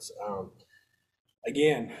stinger hooks.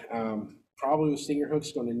 Probably with stinger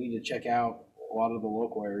hooks, going to need to check out a lot of the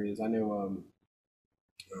local areas. I know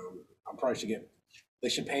I probably should they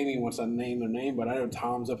should pay me once I name their name, but I know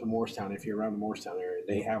Tom's up in Morristown. If you're around the Morristown area,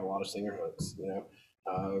 they have a lot of stinger hooks,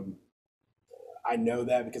 I know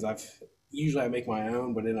that because usually I make my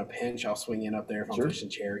own, but in a pinch, I'll swing in up there if I'm fishing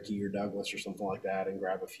Cherokee or Douglas or something like that and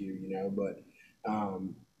grab a few, But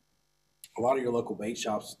a lot of your local bait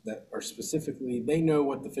shops that are specifically, they know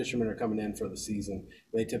what the fishermen are coming in for the season.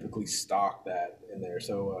 They typically stock that in there.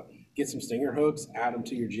 So get some stinger hooks, add them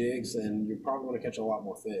to your jigs, and you're probably going to catch a lot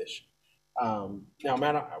more fish. Now,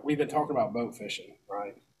 Matt, we've been talking about boat fishing,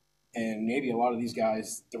 right? And maybe a lot of these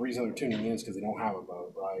guys, the reason they're tuning in is because they don't have a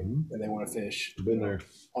boat, right? Mm-hmm. And they want to fish there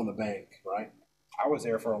on the bank, right? I was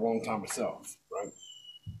there for a long time myself, right?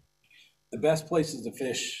 The best places to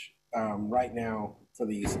fish right now for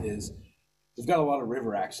these is we've got a lot of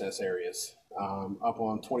river access areas up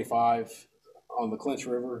on 25 on the Clinch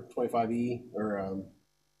River, 25E, or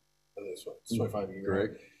it's 25E, right?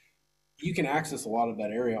 Correct. You can access a lot of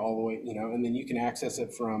that area all the way, and then you can access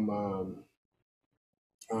it from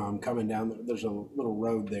coming down. There's a little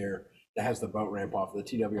road there that has the boat ramp off, the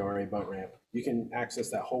TWRA boat ramp. You can access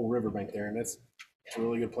that whole riverbank there, and it's a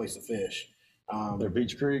really good place to fish. There,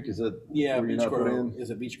 Beach Creek, is it? Yeah, Beach Grove.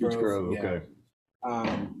 Is it Beach Grove? Beach Grove, okay.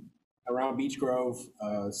 Yeah. Around Beach Grove,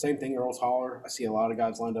 same thing, Earl's Holler. I see a lot of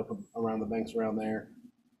guys lined up around the banks around there.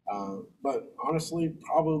 But honestly,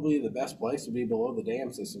 probably the best place would be below the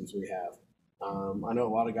dam systems we have. I know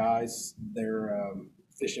a lot of guys, they're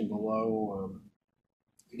fishing below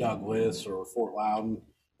Douglas or Fort Loudon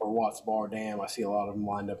or Watts Bar Dam. I see a lot of them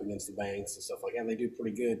lined up against the banks and stuff like that, and they do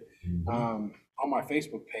pretty good. Mm-hmm. On my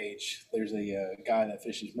Facebook page, there's a guy that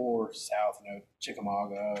fishes more south,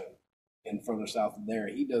 Chickamauga and further south there.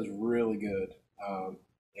 He does really good.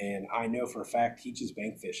 And I know for a fact he just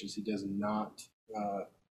bank fishes. He does not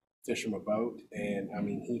fish from a boat. And I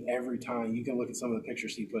mean, he every time, you can look at some of the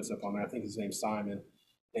pictures he puts up on there. I think his name's Simon.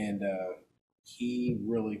 And he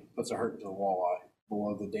really puts a hurt into the walleye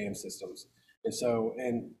below the dam systems. And so,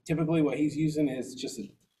 and typically what he's using is just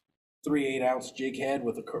a 3/8 ounce jig head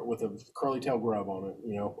with a curly tail grub on it,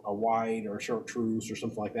 a wide or a short truce or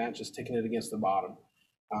something like that, just ticking it against the bottom.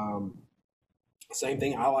 Same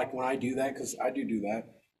thing. I like when I do that, because I do that.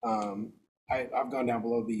 I've gone down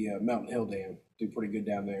below the Mountain Hill Dam, do pretty good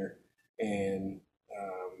down there, and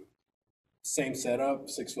same setup,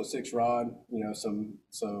 6'6" rod,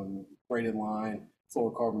 some braided line,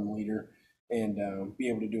 fluorocarbon leader, and be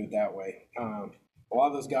able to do it that way. A lot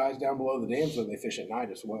of those guys down below the dams, though, they fish at night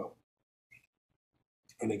as well.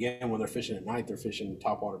 And again, when they're fishing at night, they're fishing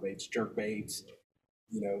topwater baits, jerk baits,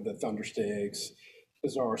 the thunder sticks,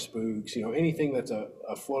 bizarre spooks, anything that's a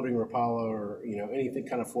floating Rapala or, anything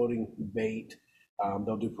kind of floating bait,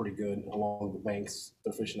 they'll do pretty good along the banks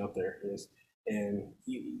they're fishing up there. And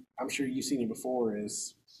I'm sure you've seen it before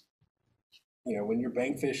is, when you're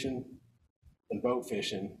bank fishing and boat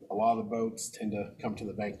fishing, a lot of the boats tend to come to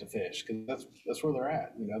the bank to fish because that's where they're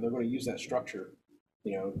at. They're going to use that structure,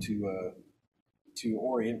 to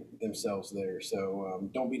orient themselves there. So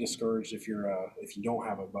don't be discouraged if you don't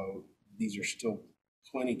have a boat. These are still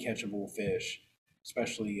plenty catchable fish,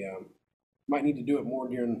 especially. Might need to do it more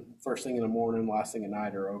during first thing in the morning, last thing at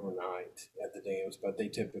night, or overnight at the dams. But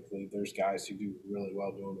there's guys who do really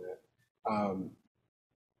well doing that.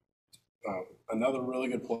 Another really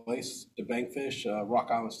good place to bank fish, Rock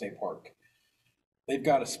Island State Park. They've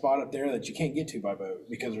got a spot up there that you can't get to by boat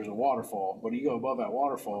because there's a waterfall. But you go above that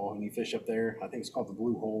waterfall and you fish up there. I think it's called the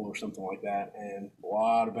Blue Hole or something like that, and a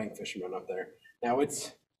lot of bank fishermen up there. Now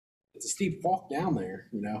it's a steep walk down there,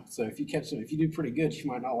 So if you catch them, if you do pretty good, you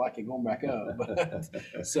might not like it going back up. But,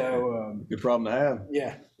 so good problem to have.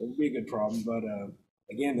 yeah, it would be a good problem. But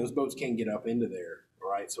again, those boats can't get up into there,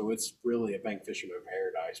 right? So it's really a bank fisherman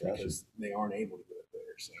paradise because they aren't able to get up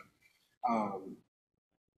there. So,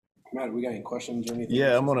 Matt, we got any questions or anything?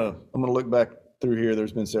 Yeah, I'm gonna look back through here.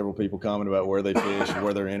 There's been several people comment about where they fish and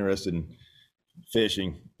where they're interested in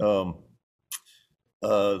fishing.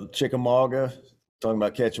 Chickamauga, talking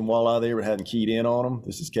about catching walleye there, but hadn't keyed in on them.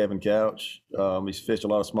 This is Kevin Couch. He's fished a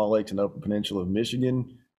lot of small lakes in the upper peninsula of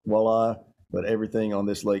Michigan, walleye, but everything on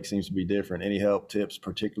this lake seems to be different. Any help, tips,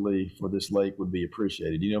 particularly for this lake, would be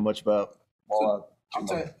appreciated. Do you know much about walleye? I'll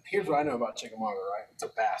tell you, here's what I know about Chickamauga, right? It's a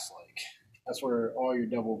bass lake. That's where all your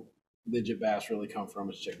double-digit bass really come from,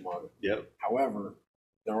 is Chickamauga. Yep. However,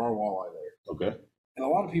 there are walleye there. Okay. And a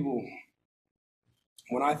lot of people,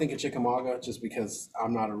 when I think of Chickamauga, just because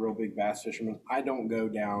I'm not a real big bass fisherman, I don't go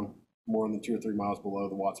down more than 2 or 3 miles below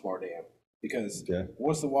the Watts Bar Dam because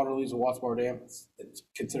once the water leaves the Watts Bar Dam, it's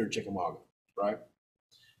considered Chickamauga, right?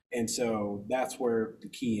 And so that's where the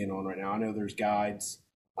key in on right now. I know there's guides.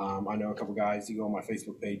 I know a couple guys. You go on my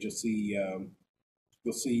Facebook page, you'll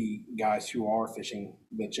see guys who are fishing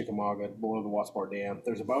the Chickamauga below the Watts Bar Dam.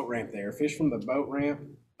 There's a boat ramp there. Fish from the boat ramp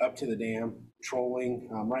up to the dam, trolling.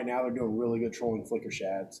 Right now they're doing really good trolling flicker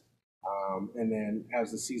shads. And then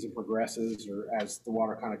as the season progresses or as the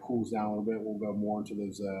water kind of cools down a little bit, we'll go more into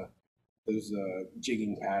those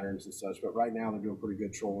jigging patterns and such. But right now they're doing pretty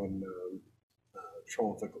good trolling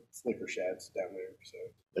flicker shads down there. So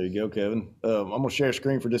there you go, Kevin. I'm going to share a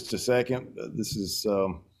screen for just a second. This is a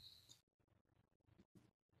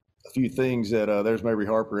few things that there's Mary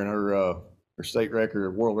Harper and her state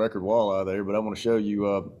record, world record walleye there, but I want to show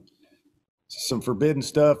you some forbidden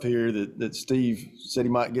stuff here that Steve said he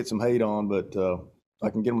might get some hate on, but if I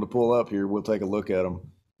can get them to pull up here, we'll take a look at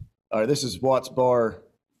them. All right, this is Watts Bar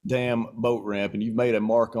Dam boat ramp, and you've made a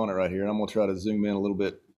mark on it right here, and I'm going to try to zoom in a little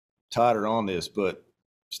bit tighter on this, but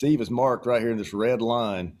Steve has marked right here in this red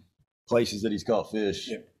line places that he's caught fish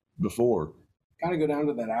before. Kind of go down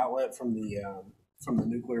to that outlet from the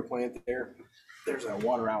nuclear plant there. There's a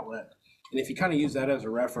water outlet. And if you kind of use that as a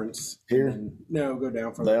reference. Here? No, go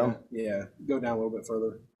down further. Down? Yeah, go down a little bit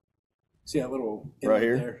further. See that little right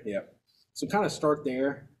here? There? Yeah. So kind of start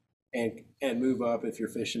there and move up if you're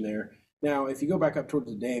fishing there. Now, if you go back up towards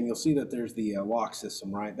the dam, you'll see that there's the lock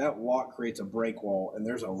system, right? That lock creates a break wall, and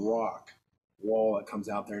there's a rock wall that comes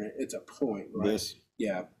out there, and it's a point, right? This?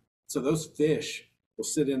 Yeah. So those fish will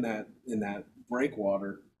sit in that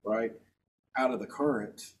breakwater, right, out of the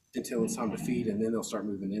current until it's time to feed, and then they'll start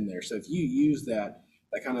moving in there. So if you use that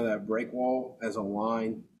kind of that break wall as a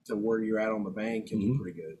line to where you're at on the bank, you'll do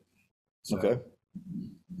pretty good. So, okay.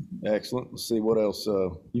 Excellent. Let's see what else.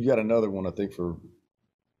 You've got another one, I think, for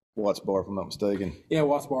Watts Bar, if I'm not mistaken. Yeah,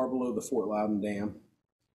 Watts Bar below the Fort Loudon Dam.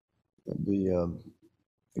 That'd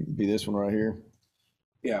be this one right here.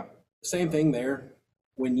 Yeah, same thing there.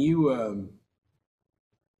 When you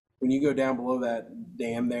go down below that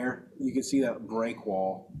dam there, you can see that break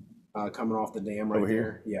wall coming off the dam right over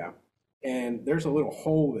here. Yeah, and there's a little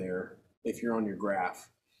hole there if you're on your graph,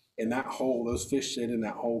 and that hole, those fish sit in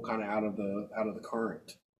that hole kind of out of the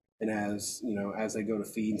current. And as they go to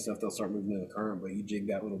feed and stuff, they'll start moving in the current. But you jig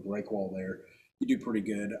that little break wall there, you do pretty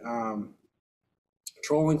good.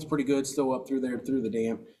 Trolling's pretty good still up through the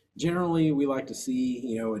dam. Generally, we like to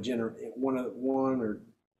see one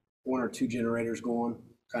or two generators going,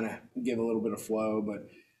 kind of give a little bit of flow. But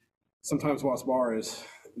sometimes Watts Bar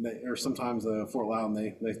or sometimes Fort Loudon,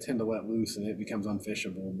 they tend to let loose and it becomes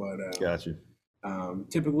unfishable. But gotcha.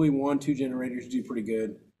 Typically 1-2 generators do pretty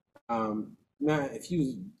good. Now, if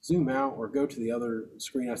you zoom out or go to the other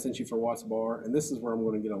screen I sent you for Watts Bar, and this is where I'm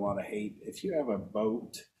going to get a lot of hate. If you have a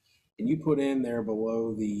boat and you put in there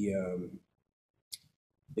below the,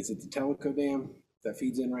 is it the Tellico Dam that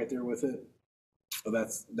feeds in right there with it? Oh,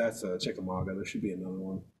 that's Chickamauga. There should be another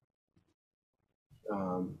one.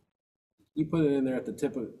 You put it in there at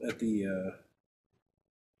the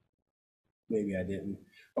maybe I didn't.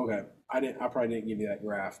 Okay, I probably didn't give you that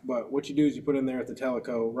graph. But what you do is you put in there at the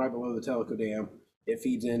Tellico, right below the Tellico Dam. It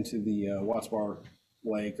feeds into the Watts Bar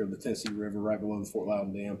Lake or the Tennessee River right below the Fort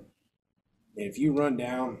Loudon Dam. If you run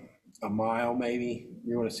down a mile, maybe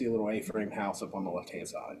you're going to see a little A-frame house up on the left-hand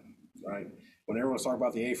side, right? When everyone's talking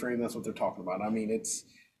about the A-frame, that's what they're talking about. I mean, it's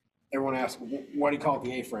everyone asks, why do you call it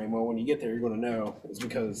the A-frame? Well, when you get there, you're going to know it's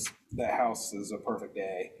because that house is a perfect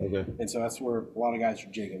A. Okay. And so that's where a lot of guys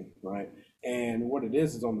are jigging, right? And what it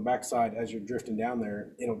is on the backside, as you're drifting down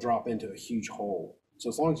there, it'll drop into a huge hole. So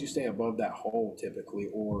as long as you stay above that hole typically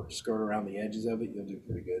or skirt around the edges of it, you'll do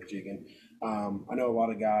pretty good jigging. I know a lot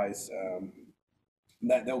of guys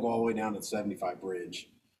that they'll go all the way down to the 75 bridge.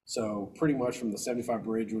 So pretty much from the 75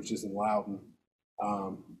 bridge, which is in Loudon,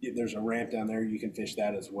 there's a ramp down there. You can fish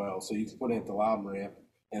that as well. So you can put in at the Loudon ramp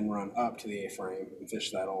and run up to the A-frame and fish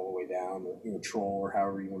that all the way down, or troll, or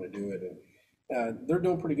however you want to do it. And they're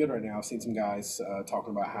doing pretty good right now. I've seen some guys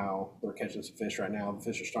talking about how they're catching some fish right now. The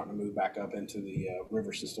fish are starting to move back up into the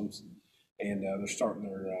river systems, and they're starting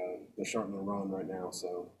their run right now.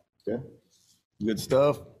 So Okay. Good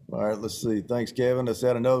stuff. All right, let's see. Thanks, Kevin. Let's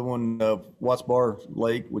add another one, Watts Bar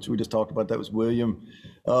Lake, which we just talked about. That was William.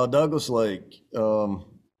 Douglas Lake.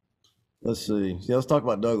 Let's see. Yeah, let's talk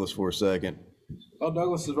about Douglas for a second. Well,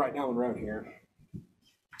 Douglas is right down the road here.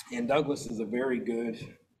 And Douglas is a very good,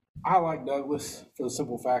 I like Douglas for the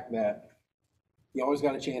simple fact that you always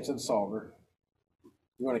got a chance at a sauger.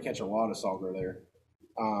 You're going to catch a lot of sauger there.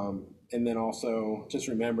 And then also just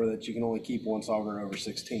remember that you can only keep one sauger over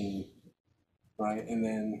 16, right? And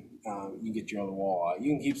then you get your other walleye.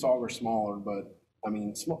 You can keep sauger smaller, but I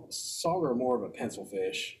mean, sauger are more of a pencil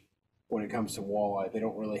fish when it comes to walleye. They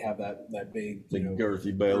don't really have that big,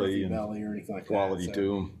 Girthy belly or anything like quality that.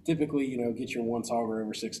 to them. Typically, get your one sauger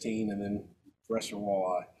over 16 and then the rest are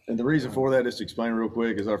walleye. And the reason for that, just to explain real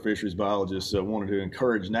quick, is our fisheries biologists wanted to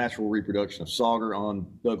encourage natural reproduction of sauger on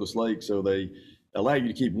Douglas Lake. So they allow you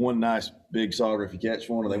to keep one nice big sauger if you catch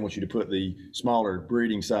one, and they want you to put the smaller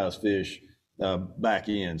breeding size fish back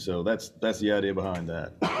in. So that's the idea behind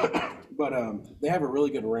that. But they have a really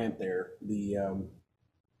good ramp there. The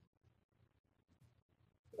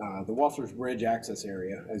Walters Bridge access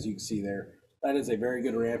area, as you can see there, that is a very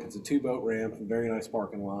good ramp. It's a 2-boat ramp, a very nice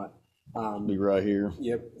parking lot. Be right here.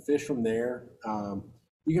 Yep, fish from there.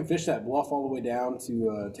 You can fish that bluff all the way down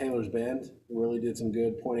to Taylor's Bend. We really did some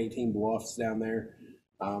good .18 bluffs down there.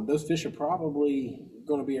 Those fish are probably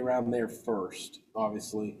going to be around there first,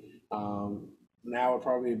 obviously. Now would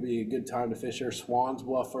probably be a good time to fish there. Swan's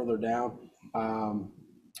Bluff further down.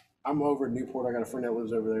 I'm over in Newport. I got a friend that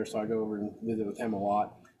lives over there, so I go over and visit with him a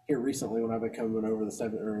lot. Here recently, when I've been coming over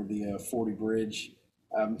the 40 bridge,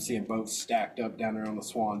 I'm seeing boats stacked up down there on the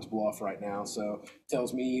Swan's Bluff right now. So it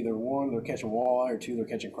tells me either one, they're catching walleye, or two, they're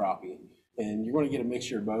catching crappie. And you're going to get a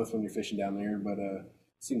mixture of both when you're fishing down there, but it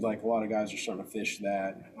seems like a lot of guys are starting to fish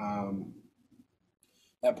that.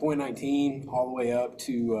 That .19 all the way up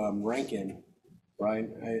to Rankin, right,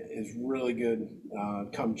 is really good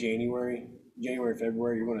come January,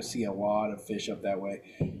 February. You're going to see a lot of fish up that way.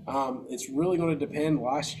 It's really going to depend.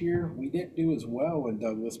 Last year, we didn't do as well in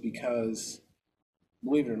Douglas because,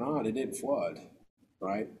 believe it or not, it didn't flood,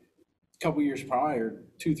 right? A couple years prior,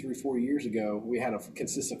 2, 3, 4 years ago, we had a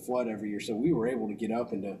consistent flood every year. So we were able to get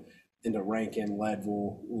up into Rankin,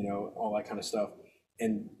 Leadville, all that kind of stuff,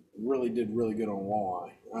 and really did really good on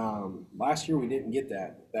walleye. Last year, we didn't get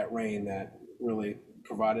that rain that really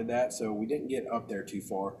provided that, so we didn't get up there too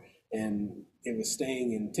far, and it was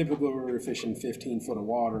staying in. Typically, we were fishing 15 foot of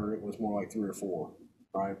water. It was more like 3 or 4,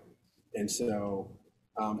 right? And so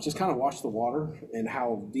just kind of watch the water and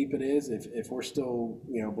how deep it is. If we're still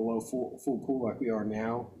below full pool like we are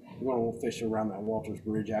now, we're going to fish around that Walters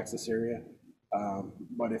Bridge access area.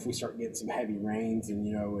 But if we start getting some heavy rains and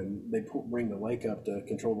they bring the lake up to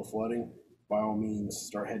control the flooding, by all means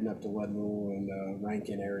start heading up to Leadville and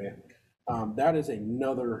Rankin area. That is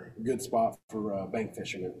another good spot for bank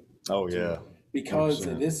fishermen. Oh yeah, because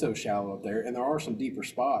 100%. It is so shallow up there, and there are some deeper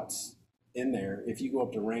spots in there. If you go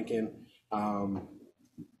up to Rankin,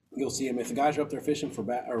 you'll see them. If the guys are up there fishing for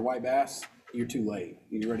white bass, you're too late.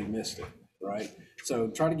 You already missed it, right? So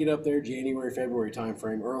try to get up there January, February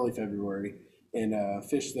timeframe, early February, and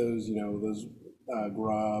fish those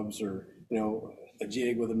grubs or a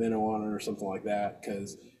jig with a minnow on it or something like that.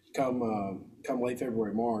 Because come late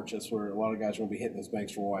February, March, that's where a lot of guys will be hitting those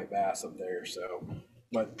banks for white bass up there. So,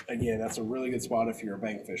 but again, that's a really good spot if you're a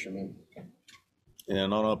bank fisherman.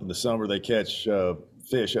 And on up in the summer, they catch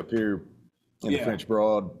fish up here in the French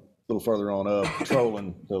Broad, a little further on up,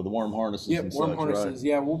 trolling the worm harnesses. Yep, and worm such, harnesses. right?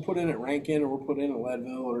 Yeah, we'll put in at Rankin, or we'll put in at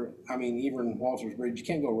Leadville, or even Walters Bridge. You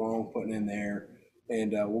can't go wrong putting in there,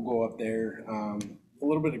 and we'll go up there. A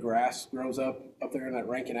little bit of grass grows up there in that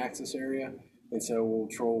Rankin access area, and so we'll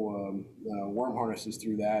troll worm harnesses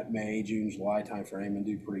through that May, June, July timeframe and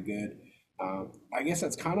do pretty good. I guess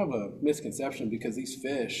that's kind of a misconception because these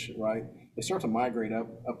fish, right, they start to migrate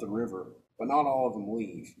up the river, but not all of them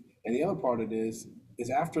leave. And the other part of it is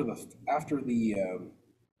after the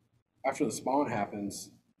spawn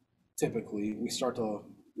happens, typically we start to,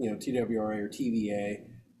 TWRA or TVA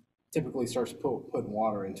typically starts putting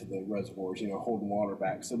water into the reservoirs, holding water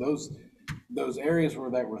back. So those areas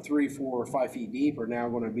that were 3, 4, or 5 feet deep are now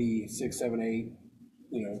going to be 6, 7,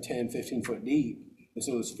 8, 10, 15 foot deep. And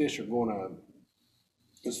so those fish are going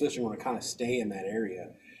to kind of stay in that area.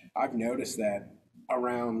 I've noticed that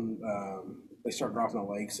around they start dropping the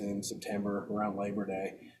lakes in September around Labor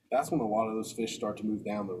Day. That's when a lot of those fish start to move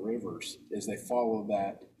down the rivers. Is they follow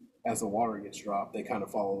that as the water gets dropped, they kind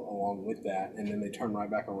of follow along with that, and then they turn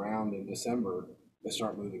right back around in December. They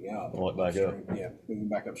start moving up. Back up. Yeah, moving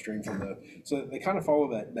back upstream from so they kind of follow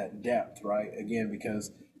that depth, right? Again,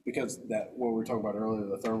 because that what we were talking about earlier,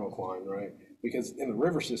 the thermocline, right? Because in the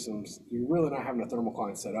river systems, you're really not having a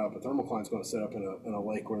thermocline set up. A thermocline is going to set up in a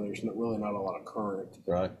lake where there's really not a lot of current.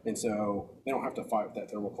 Right. And so they don't have to fight with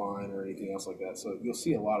that thermocline or anything else like that. So you'll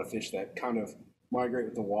see a lot of fish that kind of migrate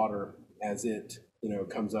with the water as it,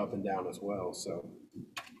 comes up and down as well. So.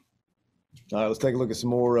 All right, let's take a look at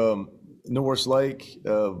some more Norris Lake.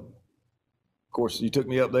 Of course, you took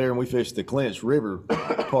me up there and we fished the Clinch River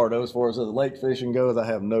part of it. As far as the lake fishing goes, I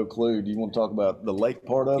have no clue. Do you want to talk about the lake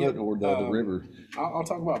part of it or the river? I'll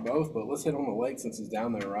talk about both, but let's hit on the lake since it's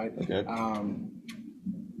down there, right? Okay.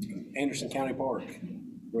 Anderson County Park,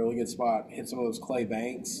 really good spot. Hit some of those clay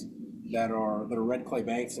banks that are red clay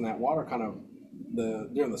banks, and that water kind of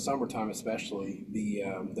during the summertime especially,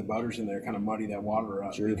 the boaters in there kind of muddy that water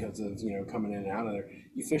up because of coming in and out of there.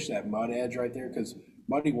 You fish that mud edge right there because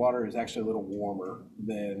muddy water is actually a little warmer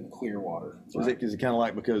than clear water. Right? Is it kind of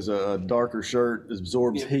like because a darker shirt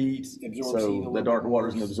absorbs heat, so the darker water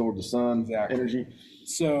is going to absorb the sun energy?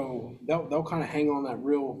 So they'll kind of hang on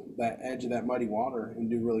that edge of that muddy water and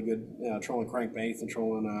do really good trolling crankbaits and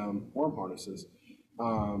trolling worm harnesses.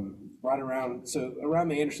 Around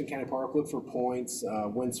the Anderson County Park, look for points,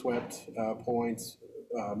 windswept points,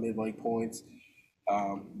 mid-lake points,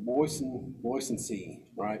 Boyson Sea,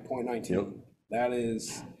 right? Point 19. Yep. That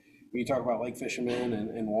is, when you talk about lake fishermen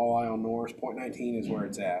and walleye on Norris, Point 19 is where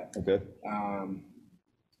it's at. Okay.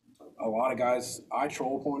 A lot of guys, I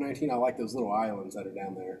troll Point 19. I like those little islands that are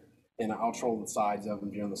down there, and I'll troll the sides of them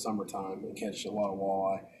during the summertime and catch a lot of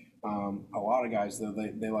walleye. A lot of guys, though,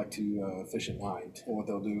 they like to fish at night, and what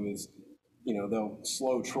they'll do is, they'll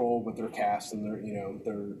slow troll, but they're casting,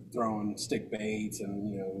 they're throwing stick baits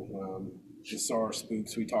and the SAR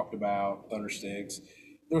spooks we talked about, thunder sticks.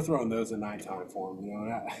 They're throwing those at nighttime for them.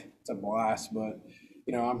 It's a blast, but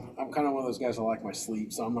I'm kind of one of those guys that like my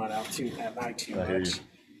sleep, so I'm not out at night too much.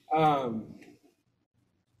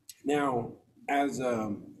 Now, as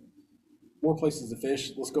more places to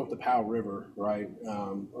fish, let's go up the Powell River, right?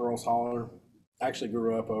 Earl's Holler. I actually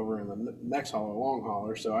grew up over in the next holler, Long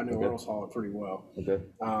Holler, so I know Earl's Holler pretty well. Okay.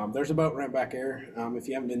 There's a boat ramp back there. If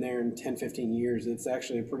you haven't been there in 10, 15 years, it's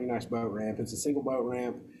actually a pretty nice boat ramp. It's a single boat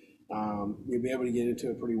ramp. You'll be able to get into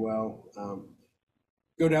it pretty well.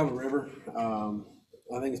 Go down the river.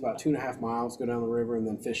 I think it's about 2.5 miles. Go down the river and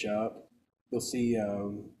then fish up. You'll see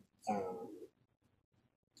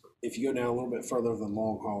if you go down a little bit further than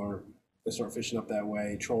Long Holler, they start fishing up that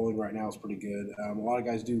way. Trolling right now is pretty good. A lot of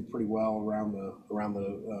guys do pretty well around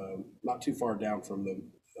the not too far down from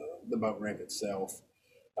the boat ramp itself.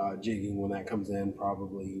 Jigging when that comes in,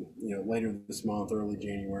 probably later this month, early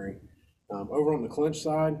January. Over on the Clinch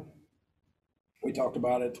side, we talked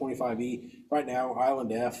about it. 25E right now,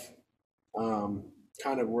 Island F,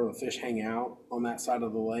 kind of where the fish hang out on that side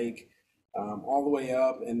of the lake, all the way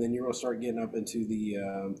up, and then you're gonna start getting up into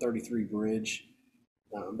the 33 bridge.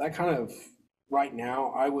 That kind of, right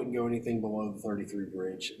now, I wouldn't go anything below the 33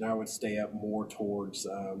 bridge, and I would stay up more towards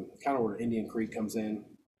kind of where Indian Creek comes in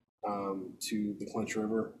to the Clinch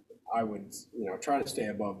River. I would, try to stay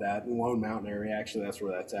above that. The Lone Mountain area, actually, that's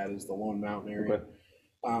where that's at, is the Lone Mountain area.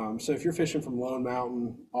 Okay. So if you're fishing from Lone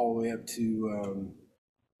Mountain all the way up to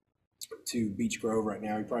Beach Grove right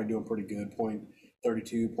now, you're probably doing pretty good. Point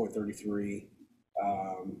 32, point 33.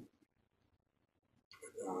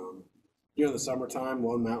 During the summertime,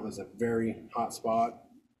 Lone Mountain is a very hot spot.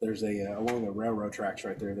 There's along the railroad tracks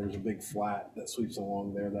right there, there's a big flat that sweeps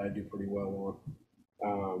along there that I do pretty well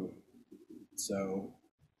on. So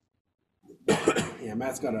yeah,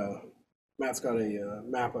 Matt's got a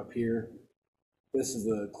map up here. This is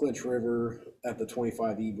the Clinch River at the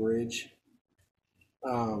 25E bridge.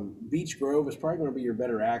 Beach Grove is probably going to be your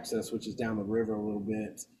better access, which is down the river a little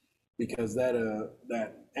bit. because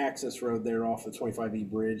that access road there off the 25E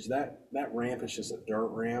bridge, that ramp is just a dirt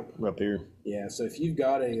ramp. Up here. Yeah, so if you've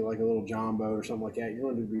got a little John boat or something like that,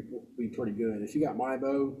 you're going to be pretty good. If you got my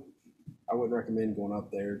boat, I wouldn't recommend going up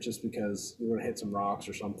there just because you're going to hit some rocks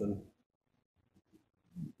or something.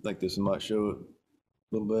 I think this might show it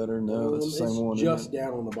a little better. No, that's the same one. It's just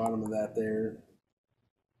down on the bottom of that there.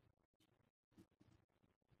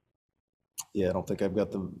 Yeah, I don't think I've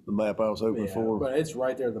got the map I was hoping for. But it's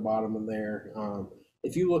right there at the bottom of there.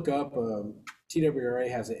 If you look up, TWRA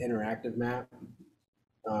has an interactive map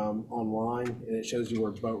online, and it shows you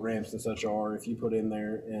where boat ramps and such are. If you put in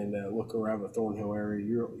there and look around the Thornhill area,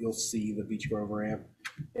 you'll see the Beech Grove ramp.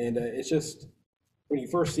 And it's just, when you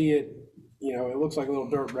first see it, it looks like a little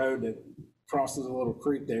dirt road that crosses a little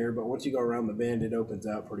creek there, but once you go around the bend, it opens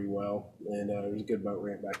out pretty well. And there's a good boat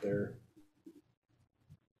ramp back there.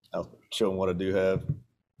 I'll show them what I do have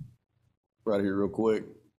right here real quick.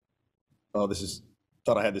 Oh,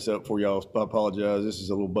 thought I had this up for y'all. I apologize. This is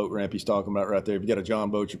a little boat ramp he's talking about right there. If you got a John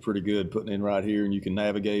boat, you're pretty good putting in right here, and you can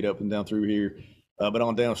navigate up and down through here. But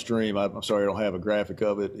on downstream, I'm sorry I don't have a graphic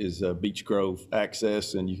of it, is Beech Grove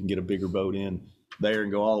access, and you can get a bigger boat in there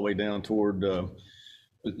and go all the way down toward,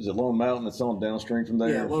 is it Lone Mountain that's on downstream from there?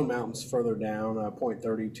 Yeah, Lone Mountain's further down, point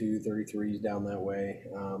 32, 33 is down that way.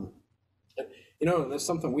 That's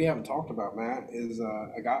something we haven't talked about, Matt, is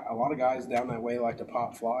a lot of guys down that way like to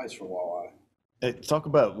pop flies for walleye. Hey, talk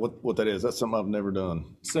about what that is. That's something I've never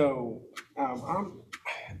done. So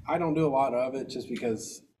I don't do a lot of it just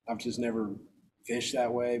because I've just never fished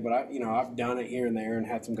that way. But I've done it here and there and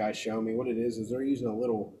had some guys show me what it is they're using a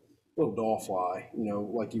little doll fly,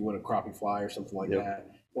 like you would a crappie fly or something like that.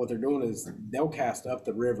 What they're doing is they'll cast up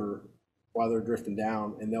the river while they're drifting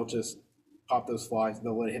down, and they'll just pop those flies.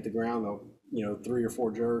 They'll let it hit the ground. They'll 3 or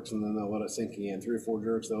 4 jerks, and then they'll let it sink again. 3 or 4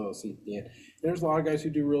 jerks, they'll let it sink again. There's a lot of guys who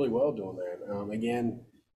do really well doing that. Again,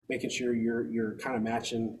 making sure you're kind of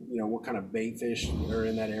matching, what kind of bait fish are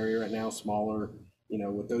in that area right now, smaller,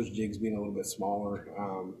 with those jigs being a little bit smaller.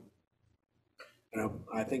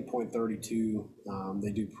 I think point 32,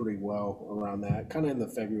 they do pretty well around that, kind of in the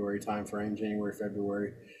February timeframe, January,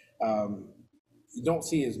 February. You don't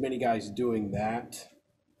see as many guys doing that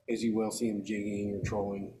as you will see them jigging or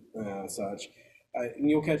trolling, such. And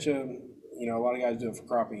you'll catch a lot of guys do it for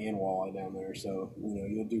crappie and walleye down there, so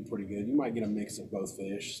you'll do pretty good. You might get a mix of both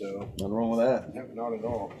fish. So nothing wrong with that. No, not at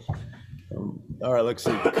all. All right, let's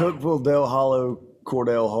see. Cookville, Dale Hollow,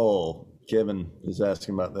 Cordell Hall. Kevin is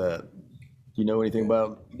asking about that. Do you know anything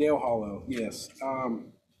about Dale Hollow? Yes.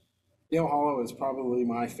 Dale Hollow is probably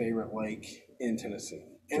my favorite lake in Tennessee,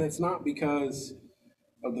 and it's not because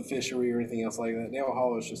of the fishery or anything else like that. Dale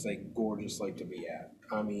Hollow is just a gorgeous lake to be at.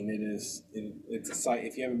 I mean, it's a sight.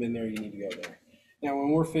 If you haven't been there, you need to go there. Now,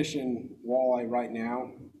 when we're fishing walleye right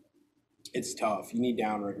now, it's tough. You need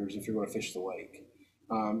downriggers if you're going to fish the lake.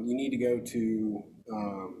 You need to go to,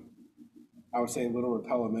 I would say, little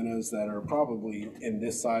repellent minnows that are probably in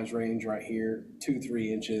this size range right here,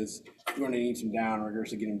 2-3 inches. You're going to need some downriggers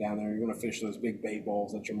to get them down there. You're going to fish those big bait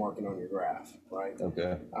balls that you're marking on your graph, right?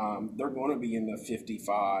 Okay. They're going to be in the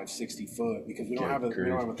 55, 60 foot because we don't have a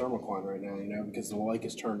thermocline right now, because the lake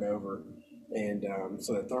is turned over, and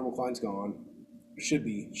so that thermocline's gone. Should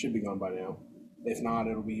be gone by now. If not,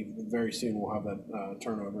 it'll be very soon. We'll have that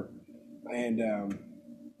turnover, and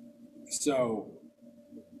so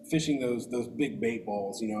fishing those big bait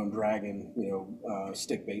balls, and dragging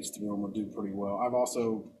stick baits through them will do pretty well. I've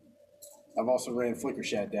also ran flicker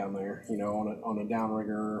shad down there, on a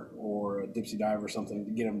downrigger or a dipsy dive or something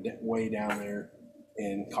to get them way down there,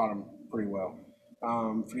 and caught them pretty well.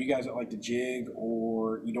 For you guys that like to jig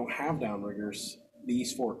or you don't have downriggers, the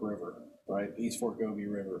East Fork River, right? The East Fork Gobi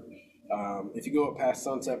River. If you go up past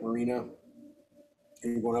Sunset Marina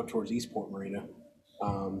and you're going up towards Eastport Marina,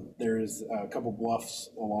 there's a couple bluffs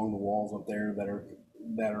along the walls up there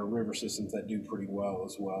that are river systems that do pretty well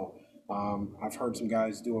as well. I've heard some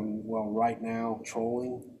guys doing well right now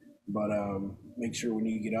trolling, but make sure when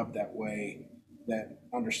you get up that way that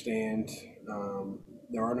understand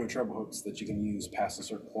there are no treble hooks that you can use past a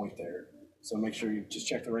certain point there. So make sure you just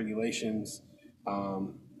check the regulations.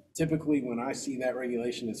 Typically, when I see that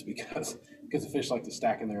regulation, it's because the fish like to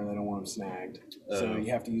stack in there and they don't want them snagged. So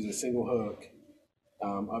you have to use a single hook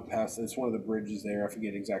up past. It's one of the bridges there. I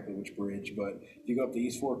forget exactly which bridge, but if you go up the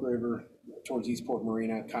East Fork River towards Eastport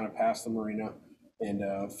Marina, kind of past the marina, and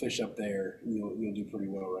fish up there, you'll do pretty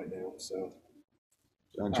well right now. So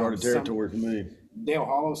uncharted territory for me? Dale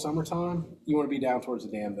Hollow, summertime, you want to be down towards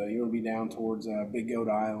the dam though. You want to be down towards Big Goat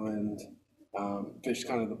Island. Fish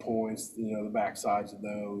kind of the points, the back sides of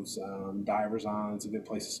those. Divers on, it's a good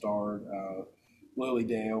place to start. Lily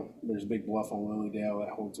Dale. There's a big bluff on Lily Dale that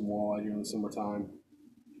holds some walleye during the summertime.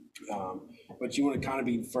 But you want to kind of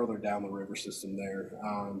be further down the river system there.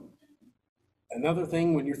 Another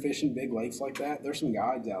thing, when you're fishing big lakes like that, there's some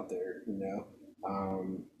guides out there,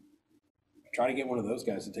 try to get one of those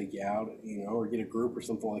guys to take you out, or get a group or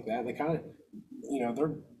something like that. They kind of,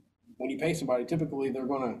 they're, when you pay somebody, typically they're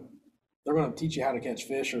gonna teach you how to catch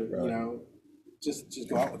fish, or Right. just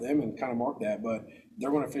go out with them and kind of mark that. But they're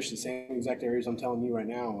going to fish the same exact areas I'm telling you right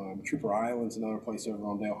now. Trooper Island's another place over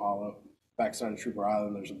on Dale Hollow. Backside of Trooper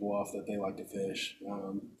Island, there's a bluff that they like to fish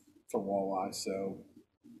for walleye. So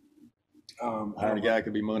Hiring a guy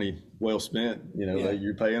could be money well spent. Yeah.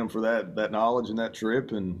 You're paying them for that knowledge and that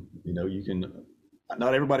trip, and you can.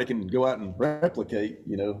 Not everybody can go out and replicate.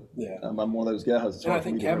 Yeah. I'm one of those guys. It's And I hard for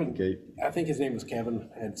me think to Kevin, replicate. I think his name was Kevin,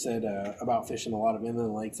 had said about fishing a lot of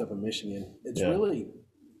inland lakes up in Michigan. It's Yeah. really,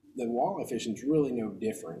 the walleye fishing is really no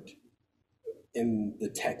different in the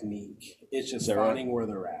technique. It's just that right? finding where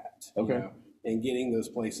they're at. Okay. And getting those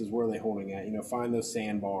places where they're holding at. Find those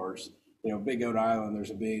sandbars. Big Oat Island,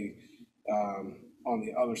 there's a big, on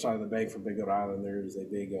the other side of the bank from Big Oat Island, there's a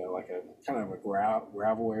big, like a kind of a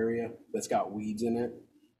gravel area that's got weeds in it.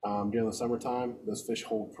 During the summertime, those fish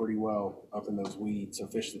hold pretty well up in those weeds. So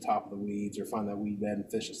fish the top of the weeds or find that weed bed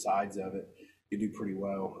and fish the sides of it. You do pretty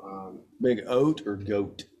well. Big Oat or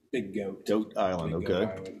Goat? Big Goat. Goat Island. Big Goat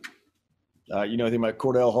Okay. Island. You know anything about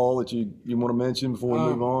Cordell Hall that you want to mention before we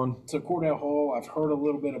move on? So Cordell Hall, I've heard a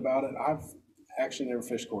little bit about it. I've actually never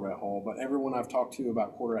fished Cordell Hall, but everyone I've talked to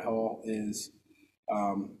about Cordell Hall is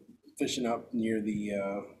fishing up near the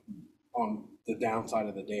on the downside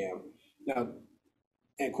of the dam. Now,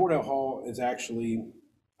 and Cordell Hall is actually,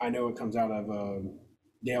 I know it comes out of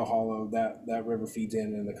Dale Hollow. That river feeds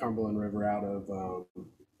in the Cumberland River out of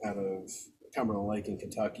Cumberland Lake in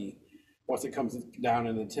Kentucky. Once it comes down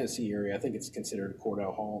in the Tennessee area, I think it's considered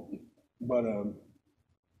Cordell Hall. But a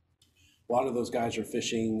lot of those guys are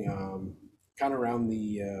fishing kind of around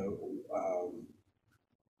the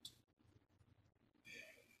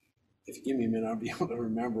if you give me a minute, I'll be able to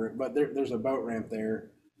remember it. But there's a boat ramp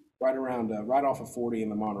there, right around, right off of 40 in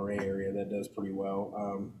the Monterey area that does pretty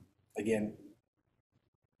well. Again,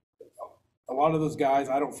 a lot of those guys,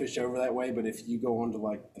 I don't fish over that way, but if you go onto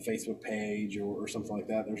like the Facebook page or something like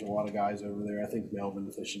that, there's a lot of guys over there. I think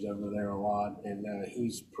Melvin fishes over there a lot, and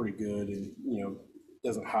he's pretty good, and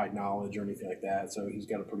doesn't hide knowledge or anything like that. So he's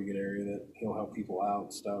got a pretty good area that he'll help people out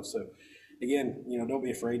and stuff. So again, don't be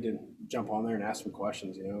afraid to jump on there and ask some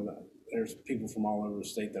questions. There's people from all over the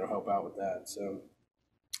state that'll help out with that. So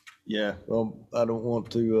Yeah. Well, I don't want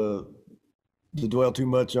to dwell too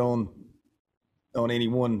much on any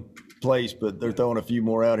one place, but they're throwing a few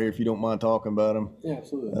more out here if you don't mind talking about them. yeah,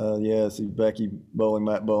 absolutely. Yeah, see Becky Bowling,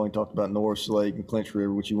 Matt Bowling talked about Norris Lake and Clinch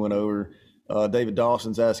River, which you went over. David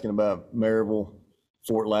Dawson's asking about Maryville,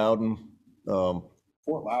 Fort Loudon. Fort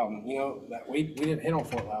Loudon, that we didn't hit on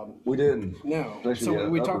Fort Loudon. We didn't. No. Especially So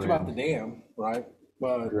we upper talked about end. the dam, right?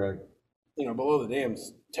 But Correct. below the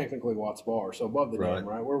dam's technically Watts Bar. So above the Right. dam,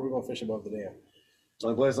 right? Where are we going to fish above the dam? The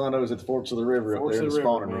only place I know is at the Forks of the River Forks up there, of the the river,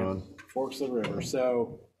 spawning man. run. Forks of the River.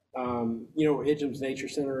 So, where Idjam's Nature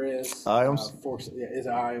Center is. Iams? Forks, yeah, is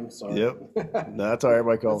Iams. Sorry. Yep. That's how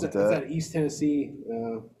everybody calls it That's that. that East Tennessee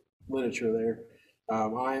literature there.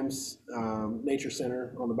 Iams Nature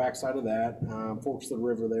Center on the backside of that. Forks of the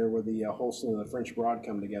River there where the Holston and the French Broad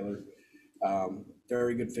come together.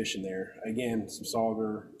 Very good fishing there. Again, some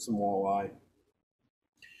sauger, some walleye.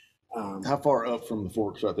 How far up from the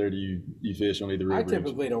Forks right there do you fish on either river? I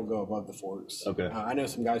typically don't go above the forks. Okay. I know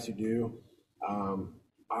some guys who do.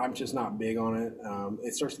 I'm just not big on it.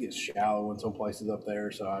 It starts to get shallow in some places up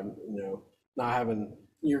there, so I'm not having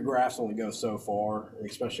your graphs only go so far,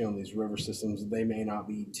 especially on these river systems. They may not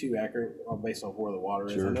be too accurate based on where the water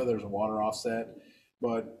is. Sure. I know there's a water offset,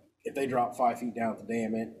 but if they drop 5 feet down at the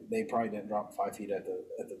dam, they probably didn't drop 5 feet at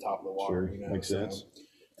the top of the water. Sure. Makes sense.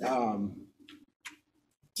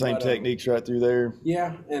 Same But, techniques right through there.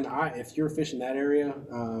 Yeah, and if you're fishing that area,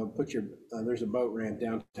 there's a boat ramp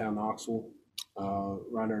downtown Knoxville.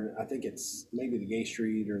 Right under, I think it's maybe the Gay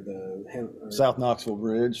Street or South Knoxville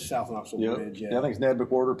Bridge. South Knoxville Yep. Bridge. Yeah, I think it's Nedbeck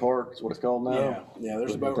Water Park. Is what it's called now. Yeah.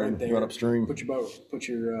 There's a boat Right right there. Right upstream. Put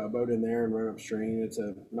your boat in there and run upstream. It's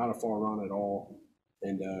not a far run at all,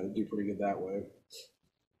 and do pretty good that way.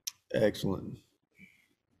 Excellent.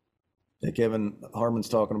 Yeah, Kevin Harmon's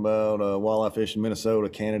talking about walleye fishing Minnesota,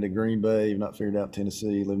 Canada, Green Bay. You've not figured out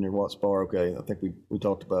Tennessee, live near Watts Bar. Okay, I think we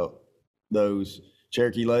talked about those.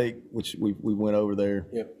 Cherokee Lake, which we went over there.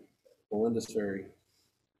 Yep, Melinda's Ferry.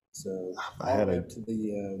 So I had all the way a- up to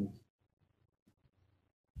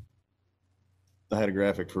the I had a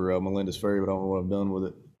graphic for Melinda's Ferry, but I don't know what I've done with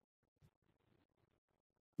it.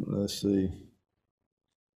 Let's see.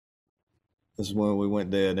 This is when we went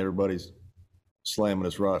dead and everybody's slamming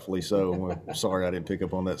us, rightfully so. We're sorry I didn't pick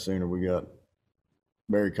up on that sooner. We got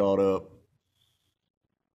very caught up.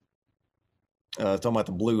 Talking about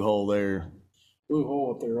the blue hole there. Blue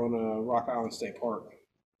hole up there on Rock Island State Park.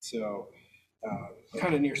 So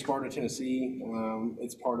kind of near Sparta, Tennessee.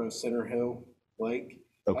 It's part of Center Hill Lake.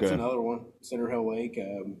 Okay. That's another one, Center Hill Lake.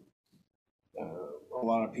 A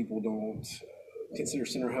lot of people don't consider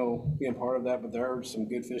Center Hill being part of that, but there are some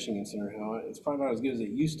good fishing in Center Hill. It's probably not as good as it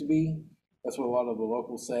used to be. That's what a lot of the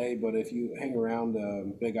locals say, but if you hang around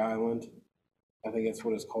Big Island, I think that's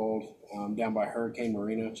what it's called, down by Hurricane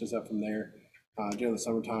Marina, just up from there. During the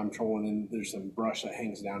summertime, trolling in, there's some brush that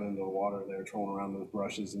hangs down into the water there, trolling around those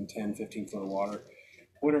brushes in 10, 15 foot of water.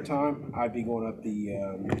 Wintertime, I'd be going up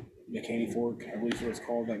the McCaney Fork, I believe is what it's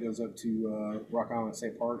called, that goes up to Rock Island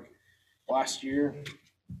State Park. Last year,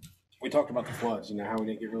 we talked about the floods, how we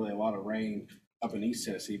didn't get really a lot of rain up in East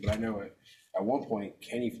Tennessee, but I know at one point,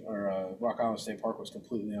 Rock Island State Park was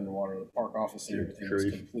completely underwater. The park office and everything was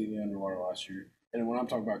completely underwater last year. And when I'm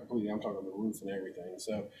talking about completely, I'm talking about the roof and everything.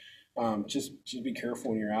 So just be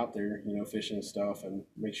careful when you're out there, fishing and stuff, and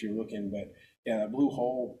make sure you're looking. But yeah, that blue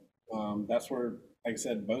hole, that's where, like I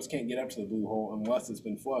said, boats can't get up to the blue hole unless it's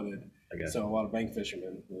been flooded. So a lot of bank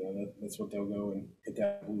fishermen, that's what they'll go and hit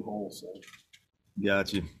that blue hole. So.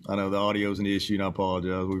 Got you. I know the audio's an issue, and I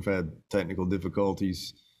apologize. We've had technical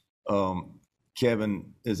difficulties.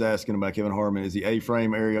 Kevin is asking about Kevin Harmon. Is the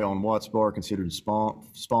A-frame area on Watts Bar considered spawn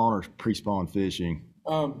or pre-spawn fishing?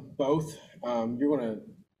 Both.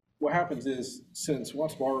 What happens is, since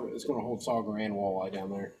Watts Bar is going to hold sauger and walleye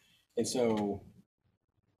down there, and so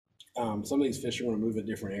some of these fish are going to move at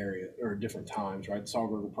different areas or different times, right? The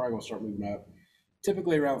sauger will probably going to start moving up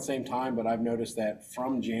typically around the same time, but I've noticed that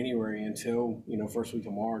from January until first week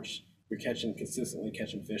of March, you're consistently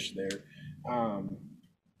catching fish there.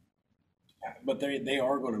 But they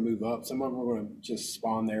are going to move up. Some of them are going to just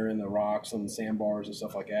spawn there in the rocks and the sandbars and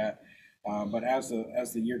stuff like that. But as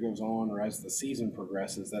the year goes on, or as the season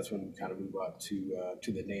progresses, that's when we kind of move up to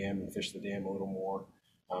the dam and fish the dam a little more,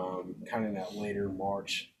 kind of in that later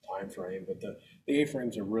March time frame. But the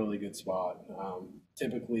A-frame's a really good spot.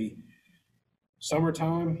 Typically,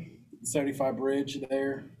 summertime, 75 Bridge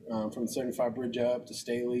there, from the 75 Bridge up to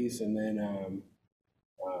Staley's, and then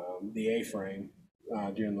the A-frame.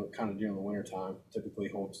 During the winter time, typically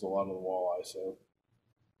holds a lot of the walleye. So,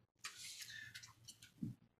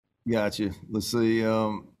 Gotcha. Let's see.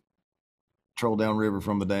 Troll downriver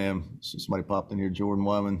from the dam. So somebody popped in here. Jordan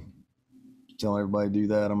Wyman telling everybody to do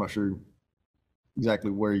that. I'm not sure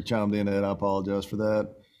exactly where he chimed in at. I apologize for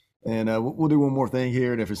that. And we'll do one more thing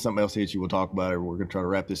here, and if there's something else hits you, we'll talk about it. We're going to try to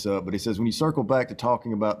wrap this up. But he says, when you circle back to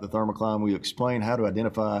talking about the thermocline, will you explain how to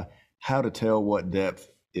identify, how to tell what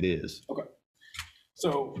depth it is? Okay.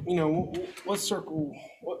 So, let's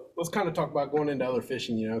kind of talk about going into other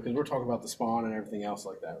fishing, because we're talking about the spawn and everything else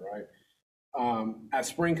like that, right? As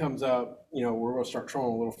spring comes up, we're going to start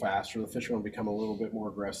trolling a little faster. The fish are going to become a little bit more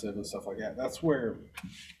aggressive and stuff like that. That's where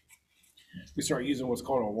we start using what's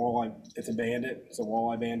called a walleye. It's a bandit. It's a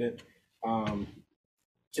walleye bandit.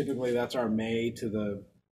 Typically, that's our May to the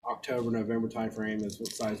October, November timeframe is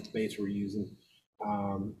what size baits we're using.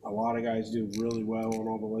 A lot of guys do really well on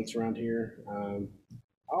all the lakes around here.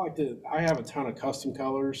 I have a ton of custom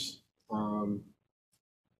colors.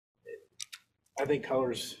 I think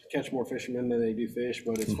colors catch more fishermen than they do fish,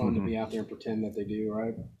 but it's fun to be out there and pretend that they do,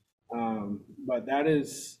 right? But that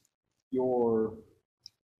is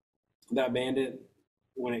that bandit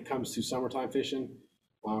when it comes to summertime fishing,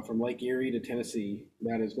 from Lake Erie to Tennessee.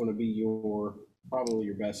 That is going to be probably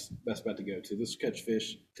your best bet to go to. This will catch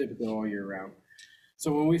fish typically all year round.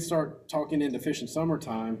 So when we start talking into fishing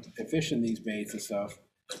summertime and fishing these baits and stuff,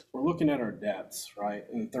 we're looking at our depths, right,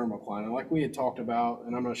 in the thermocline. And like we had talked about,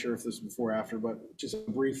 and I'm not sure if this is before or after, but just a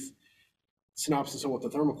brief synopsis of what the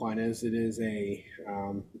thermocline is. It is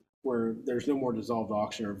where there's no more dissolved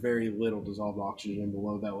oxygen or very little dissolved oxygen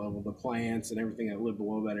below that level. The plants and everything that live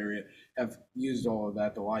below that area have used all of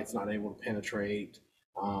that. The light's not able to penetrate.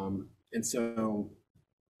 And so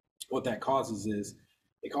what that causes is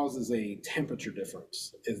it causes a temperature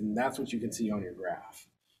difference, and that's what you can see on your graph.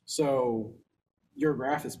 So your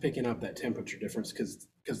graph is picking up that temperature difference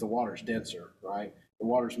because the water's denser, right? The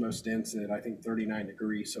water's most dense at, I think, 39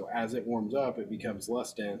 degrees. So as it warms up, it becomes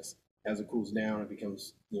less dense. As it cools down, it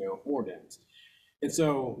becomes, more dense. And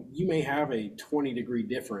so you may have a 20-degree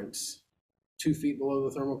difference 2 feet below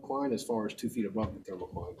the thermocline as far as 2 feet above the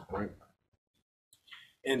thermocline, right?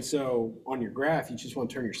 And so on your graph, you just want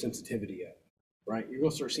to turn your sensitivity up, right? You're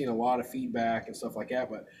going to start seeing a lot of feedback and stuff like that.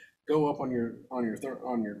 But go up on your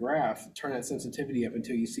graph, turn that sensitivity up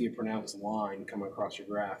until you see a pronounced line coming across your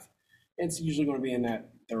graph. It's usually going to be in that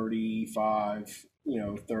 35,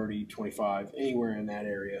 30, 25, anywhere in that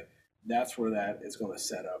area. That's where that is going to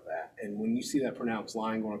set up at. And when you see that pronounced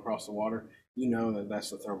line going across the water, you know that that's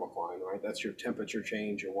the thermocline, right? That's your temperature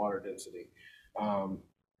change, your water density.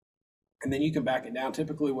 And then you can back it down.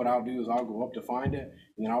 Typically what I'll do is I'll go up to find it,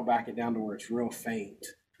 and then I'll back it down to where it's real faint,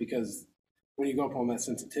 because when you go up on that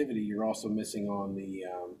sensitivity, you're also missing on the,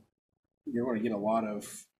 you're going to get a lot of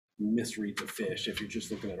misreads of fish. If you're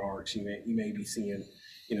just looking at arcs, you may be seeing,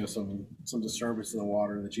 some disturbance in the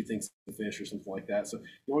water that you think's the fish or something like that. So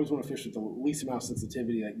you always want to fish with the least amount of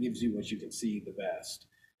sensitivity that gives you what you can see the best.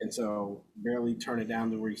 And so barely turn it down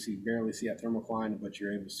to where you barely see that thermocline, but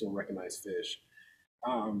you're able to still recognize fish.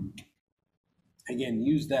 Again,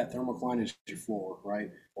 use that thermocline as your floor, right?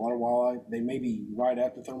 A lot of walleye, they may be right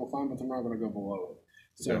at the thermocline, but they're not going to go below it.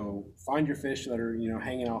 So find your fish that are,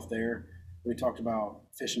 hanging off there. We talked about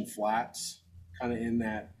fishing flats, kind of in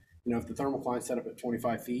that, if the thermocline's set up at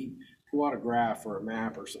 25 feet, pull out a graph or a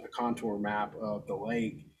map or a contour map of the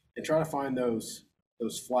lake and try to find those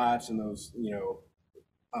flats and those,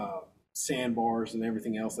 sandbars and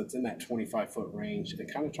everything else that's in that 25-foot range,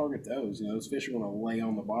 and kind of target those. Those fish are going to lay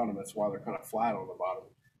on the bottom. That's why they're kind of flat on the bottom.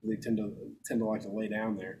 They tend to like to lay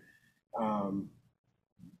down there.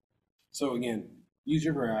 So again, use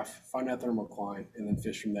your graph, find that thermocline, and then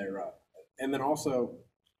fish from there up. And then also,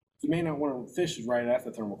 you may not want to fish right at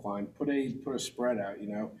the thermocline. Put a spread out.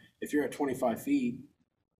 If you're at 25 feet,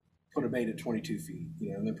 put a bait at 22 feet.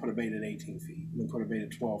 And then put a bait at 18 feet, and then put a bait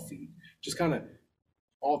at 12 feet. Just kind of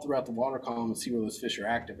all throughout the water column and see where those fish are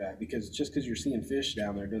active at, because just because you're seeing fish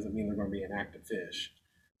down there doesn't mean they're going to be an active fish.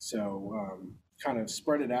 So kind of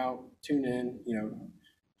spread it out, tune in,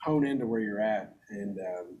 hone into where you're at, and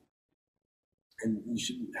you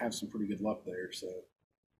should have some pretty good luck there. So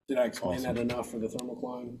did I explain that enough for the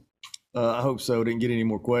thermocline? I hope so. Didn't get any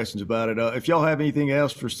more questions about it. If y'all have anything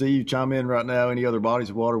else for Steve, chime in right now. Any other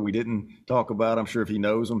bodies of water we didn't talk about? I'm sure if he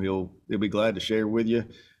knows them, he'll be glad to share with you.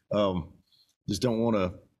 Just don't want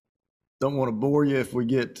to bore you if we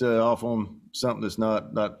get off on something that's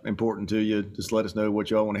not important to you. Just let us know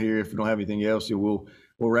what y'all want to hear. If we don't have anything else, we'll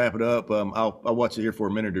wrap it up. I'll watch it here for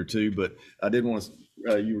a minute or two, but I did want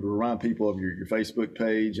you to remind people of your Facebook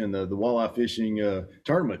page and the walleye fishing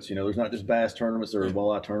tournaments. There's not just bass tournaments, there are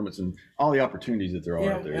walleye tournaments and all the opportunities that there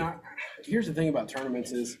are out there. Here's the thing about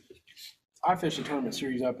tournaments is, I fish a tournament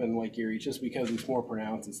series up in Lake Erie just because it's more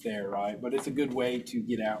pronounced, it's there, right? But it's a good way to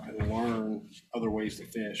get out and learn other ways to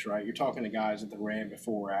fish, right? You're talking to guys that ran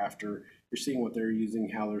before or after. You're seeing what they're using,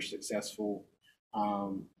 how they're successful.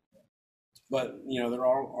 But, there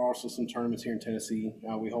are also some tournaments here in Tennessee.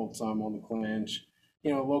 We hold some on the Clinch.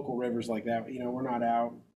 Local rivers like that. We're not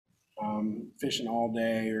out fishing all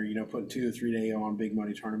day or, putting 2 or 3 day on big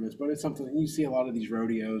money tournaments. But it's something, you see a lot of these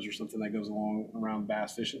rodeos or something that goes along around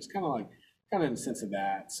bass fishing. It's kind of in the sense of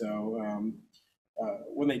that. So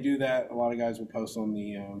when they do that, a lot of guys will post on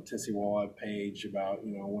the Tennessee Walleye page about,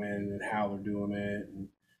 when and how they're doing it and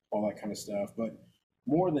all that kind of stuff. But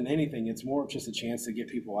more than anything, it's more of just a chance to get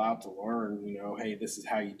people out to learn, hey, this is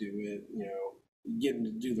how you do it, getting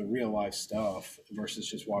to do the real life stuff versus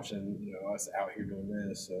just watching, us out here doing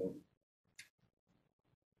this. So.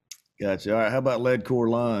 Gotcha. All right. How about lead core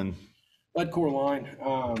line? Lead core line.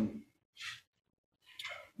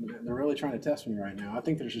 They're really trying to test me right now. I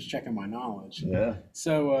think they're just checking my knowledge. Yeah.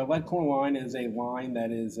 So lead core line is a line that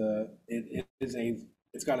is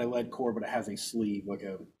it's got a lead core, but it has a sleeve,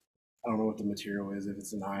 I don't know what the material is, if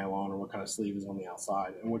it's a nylon or what kind of sleeve is on the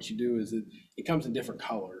outside. And what you do is it comes in different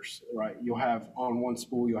colors, right? You'll have on one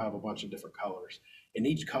spool, you'll have a bunch of different colors, and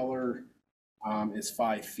each color is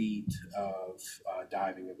 5 feet of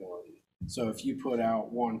diving ability. So if you put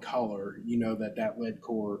out one color, that lead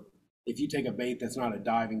core. If you take a bait that's not a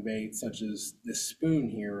diving bait, such as this spoon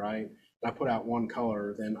here, right, and I put out one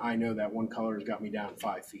color, then I know that one color has got me down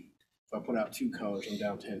 5 feet. If I put out 2 colors, I'm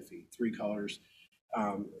down 10 feet. 3 colors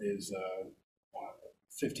is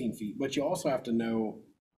 15 feet. But you also have to know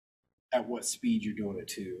at what speed you're doing it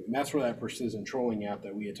too. And that's where that precision trolling app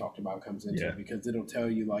that we had talked about comes into, because it'll tell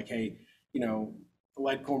you like, hey,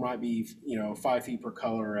 lead core might be, 5 feet per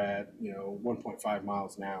color at, 1.5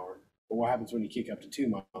 miles an hour. But what happens when you kick up to 2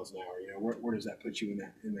 miles an hour? Where does that put you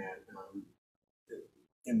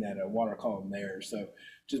in that water column there? So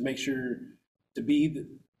just make sure to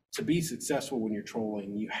be successful when you're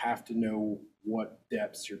trolling, you have to know what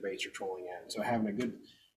depths your baits are trolling at. So having a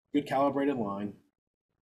good calibrated line,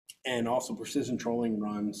 and also precision trolling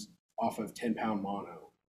runs off of 10-pound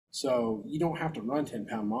mono. So you don't have to run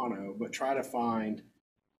 10-pound mono, but try to find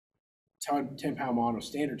 10-pound mono.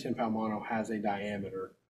 Standard 10-pound mono has a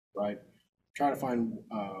diameter, right? Try to find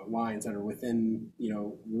lines that are within,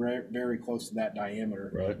 very close to that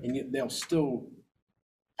diameter, Right. and they'll still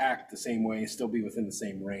act the same way, still be within the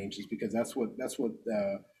same range, is because that's what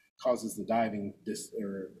causes the diving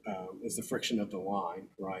is the friction of the line,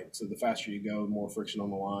 right? So the faster you go, the more friction on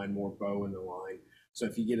the line, more bow in the line. So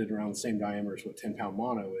if you get it around the same diameter as what 10-pound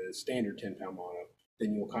mono is, standard 10-pound mono,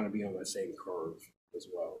 then you'll kind of be on that same curve as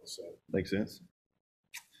well. So Makes sense.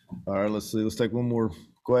 All right, let's see. Let's take one more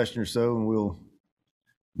question or so, and we'll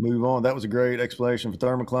move on. That was a great explanation for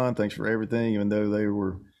thermocline. Thanks for everything. Even though they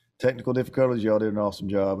were technical difficulties, y'all did an awesome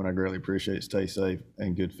job, and I greatly appreciate it. Stay safe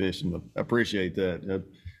and good fishing. I appreciate that. I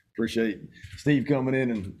appreciate Steve coming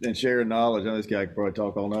in and sharing knowledge. I know this guy could probably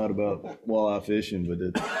talk all night about walleye fishing, but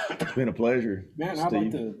it's been a pleasure. Man, Steve. I'd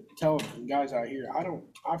like to tell guys out here,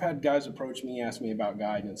 I've had guys approach me, ask me about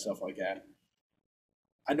guiding and stuff like that.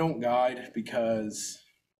 I don't guide because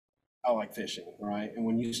I like fishing, right? And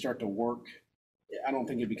when you start to work, I don't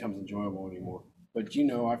think it becomes enjoyable anymore. But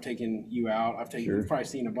I've taken you out. Sure. You've probably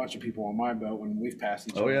seen a bunch of people on my boat when we've passed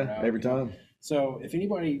each Oh other yeah, out. every time. So if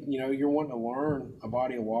anybody, you're wanting to learn a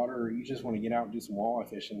body of water, or you just want to get out and do some walleye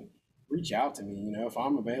fishing, reach out to me. If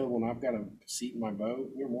I'm available and I've got a seat in my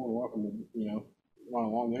boat, you're more than welcome to, run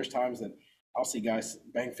along. There's times that I'll see guys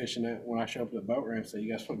bank fishing it when I show up at the boat ramp. Say,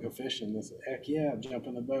 you guys want to go fishing? They say, heck yeah, jump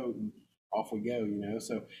in the boat and off we go.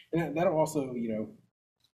 So and that'll also,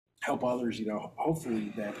 help others.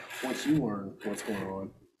 Hopefully that once you learn what's going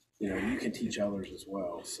on, you can teach others as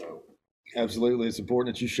well. So Absolutely. It's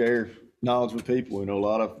important that you share knowledge with people. A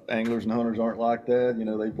lot of anglers and hunters aren't like that.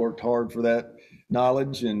 They've worked hard for that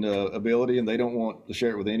knowledge and ability, and they don't want to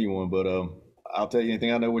share it with anyone. But I'll tell you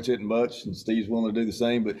anything I know, which isn't much, and Steve's willing to do the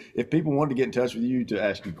same. But if people wanted to get in touch with you to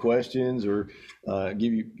ask you questions or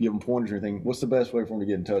give them pointers or anything, what's the best way for them to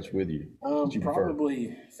get in touch with you?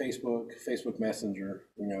 Probably Facebook Messenger.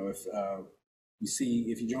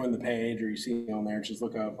 If you join the page or you see me on there, just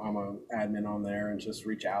look up, I'm an admin on there, and just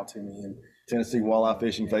reach out to me. And Tennessee Walleye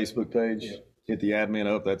Fishing Facebook page. Yeah. Hit the admin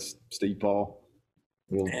up. That's Steve Paul.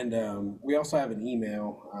 And we also have an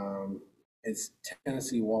email. It's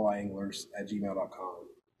TennesseeWalleyeAnglers@gmail.com.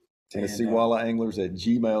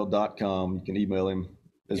 TennesseeWalleyeAnglers@gmail.com. You can email him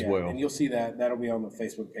as well. And you'll see that'll be on the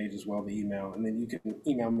Facebook page as well, the email. And then you can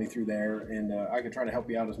email me through there, and I can try to help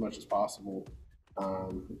you out as much as possible.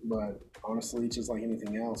 But honestly, just like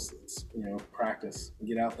anything else, it's, practice.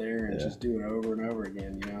 Get out there and just do it over and over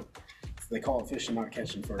again, They call it fishing, not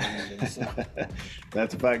catching for a reason. So.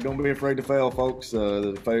 That's a fact. Don't be afraid to fail, folks.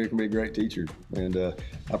 The failure can be a great teacher. And I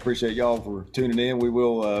appreciate y'all for tuning in. We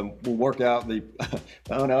will we'll work out the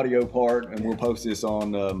unaudio part, and we'll post this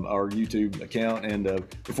on our YouTube account. And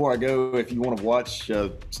before I go, if you want to watch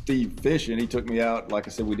Steve fishing, he took me out. Like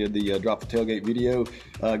I said, we did the Drop the Tailgate video.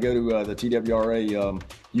 Go to the TWRA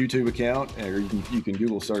YouTube account, or you can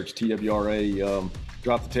Google search TWRA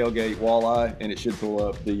Drop the Tailgate Walleye, and it should pull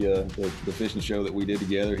up the fishing show that we did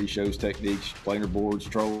together. He shows techniques, planer boards,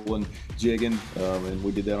 trolling, jigging, and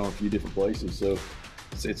we did that on a few different places. So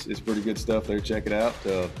it's pretty good stuff there. Check it out.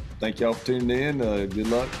 Thank y'all for tuning in. Good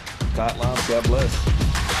luck. Tight lines. God bless.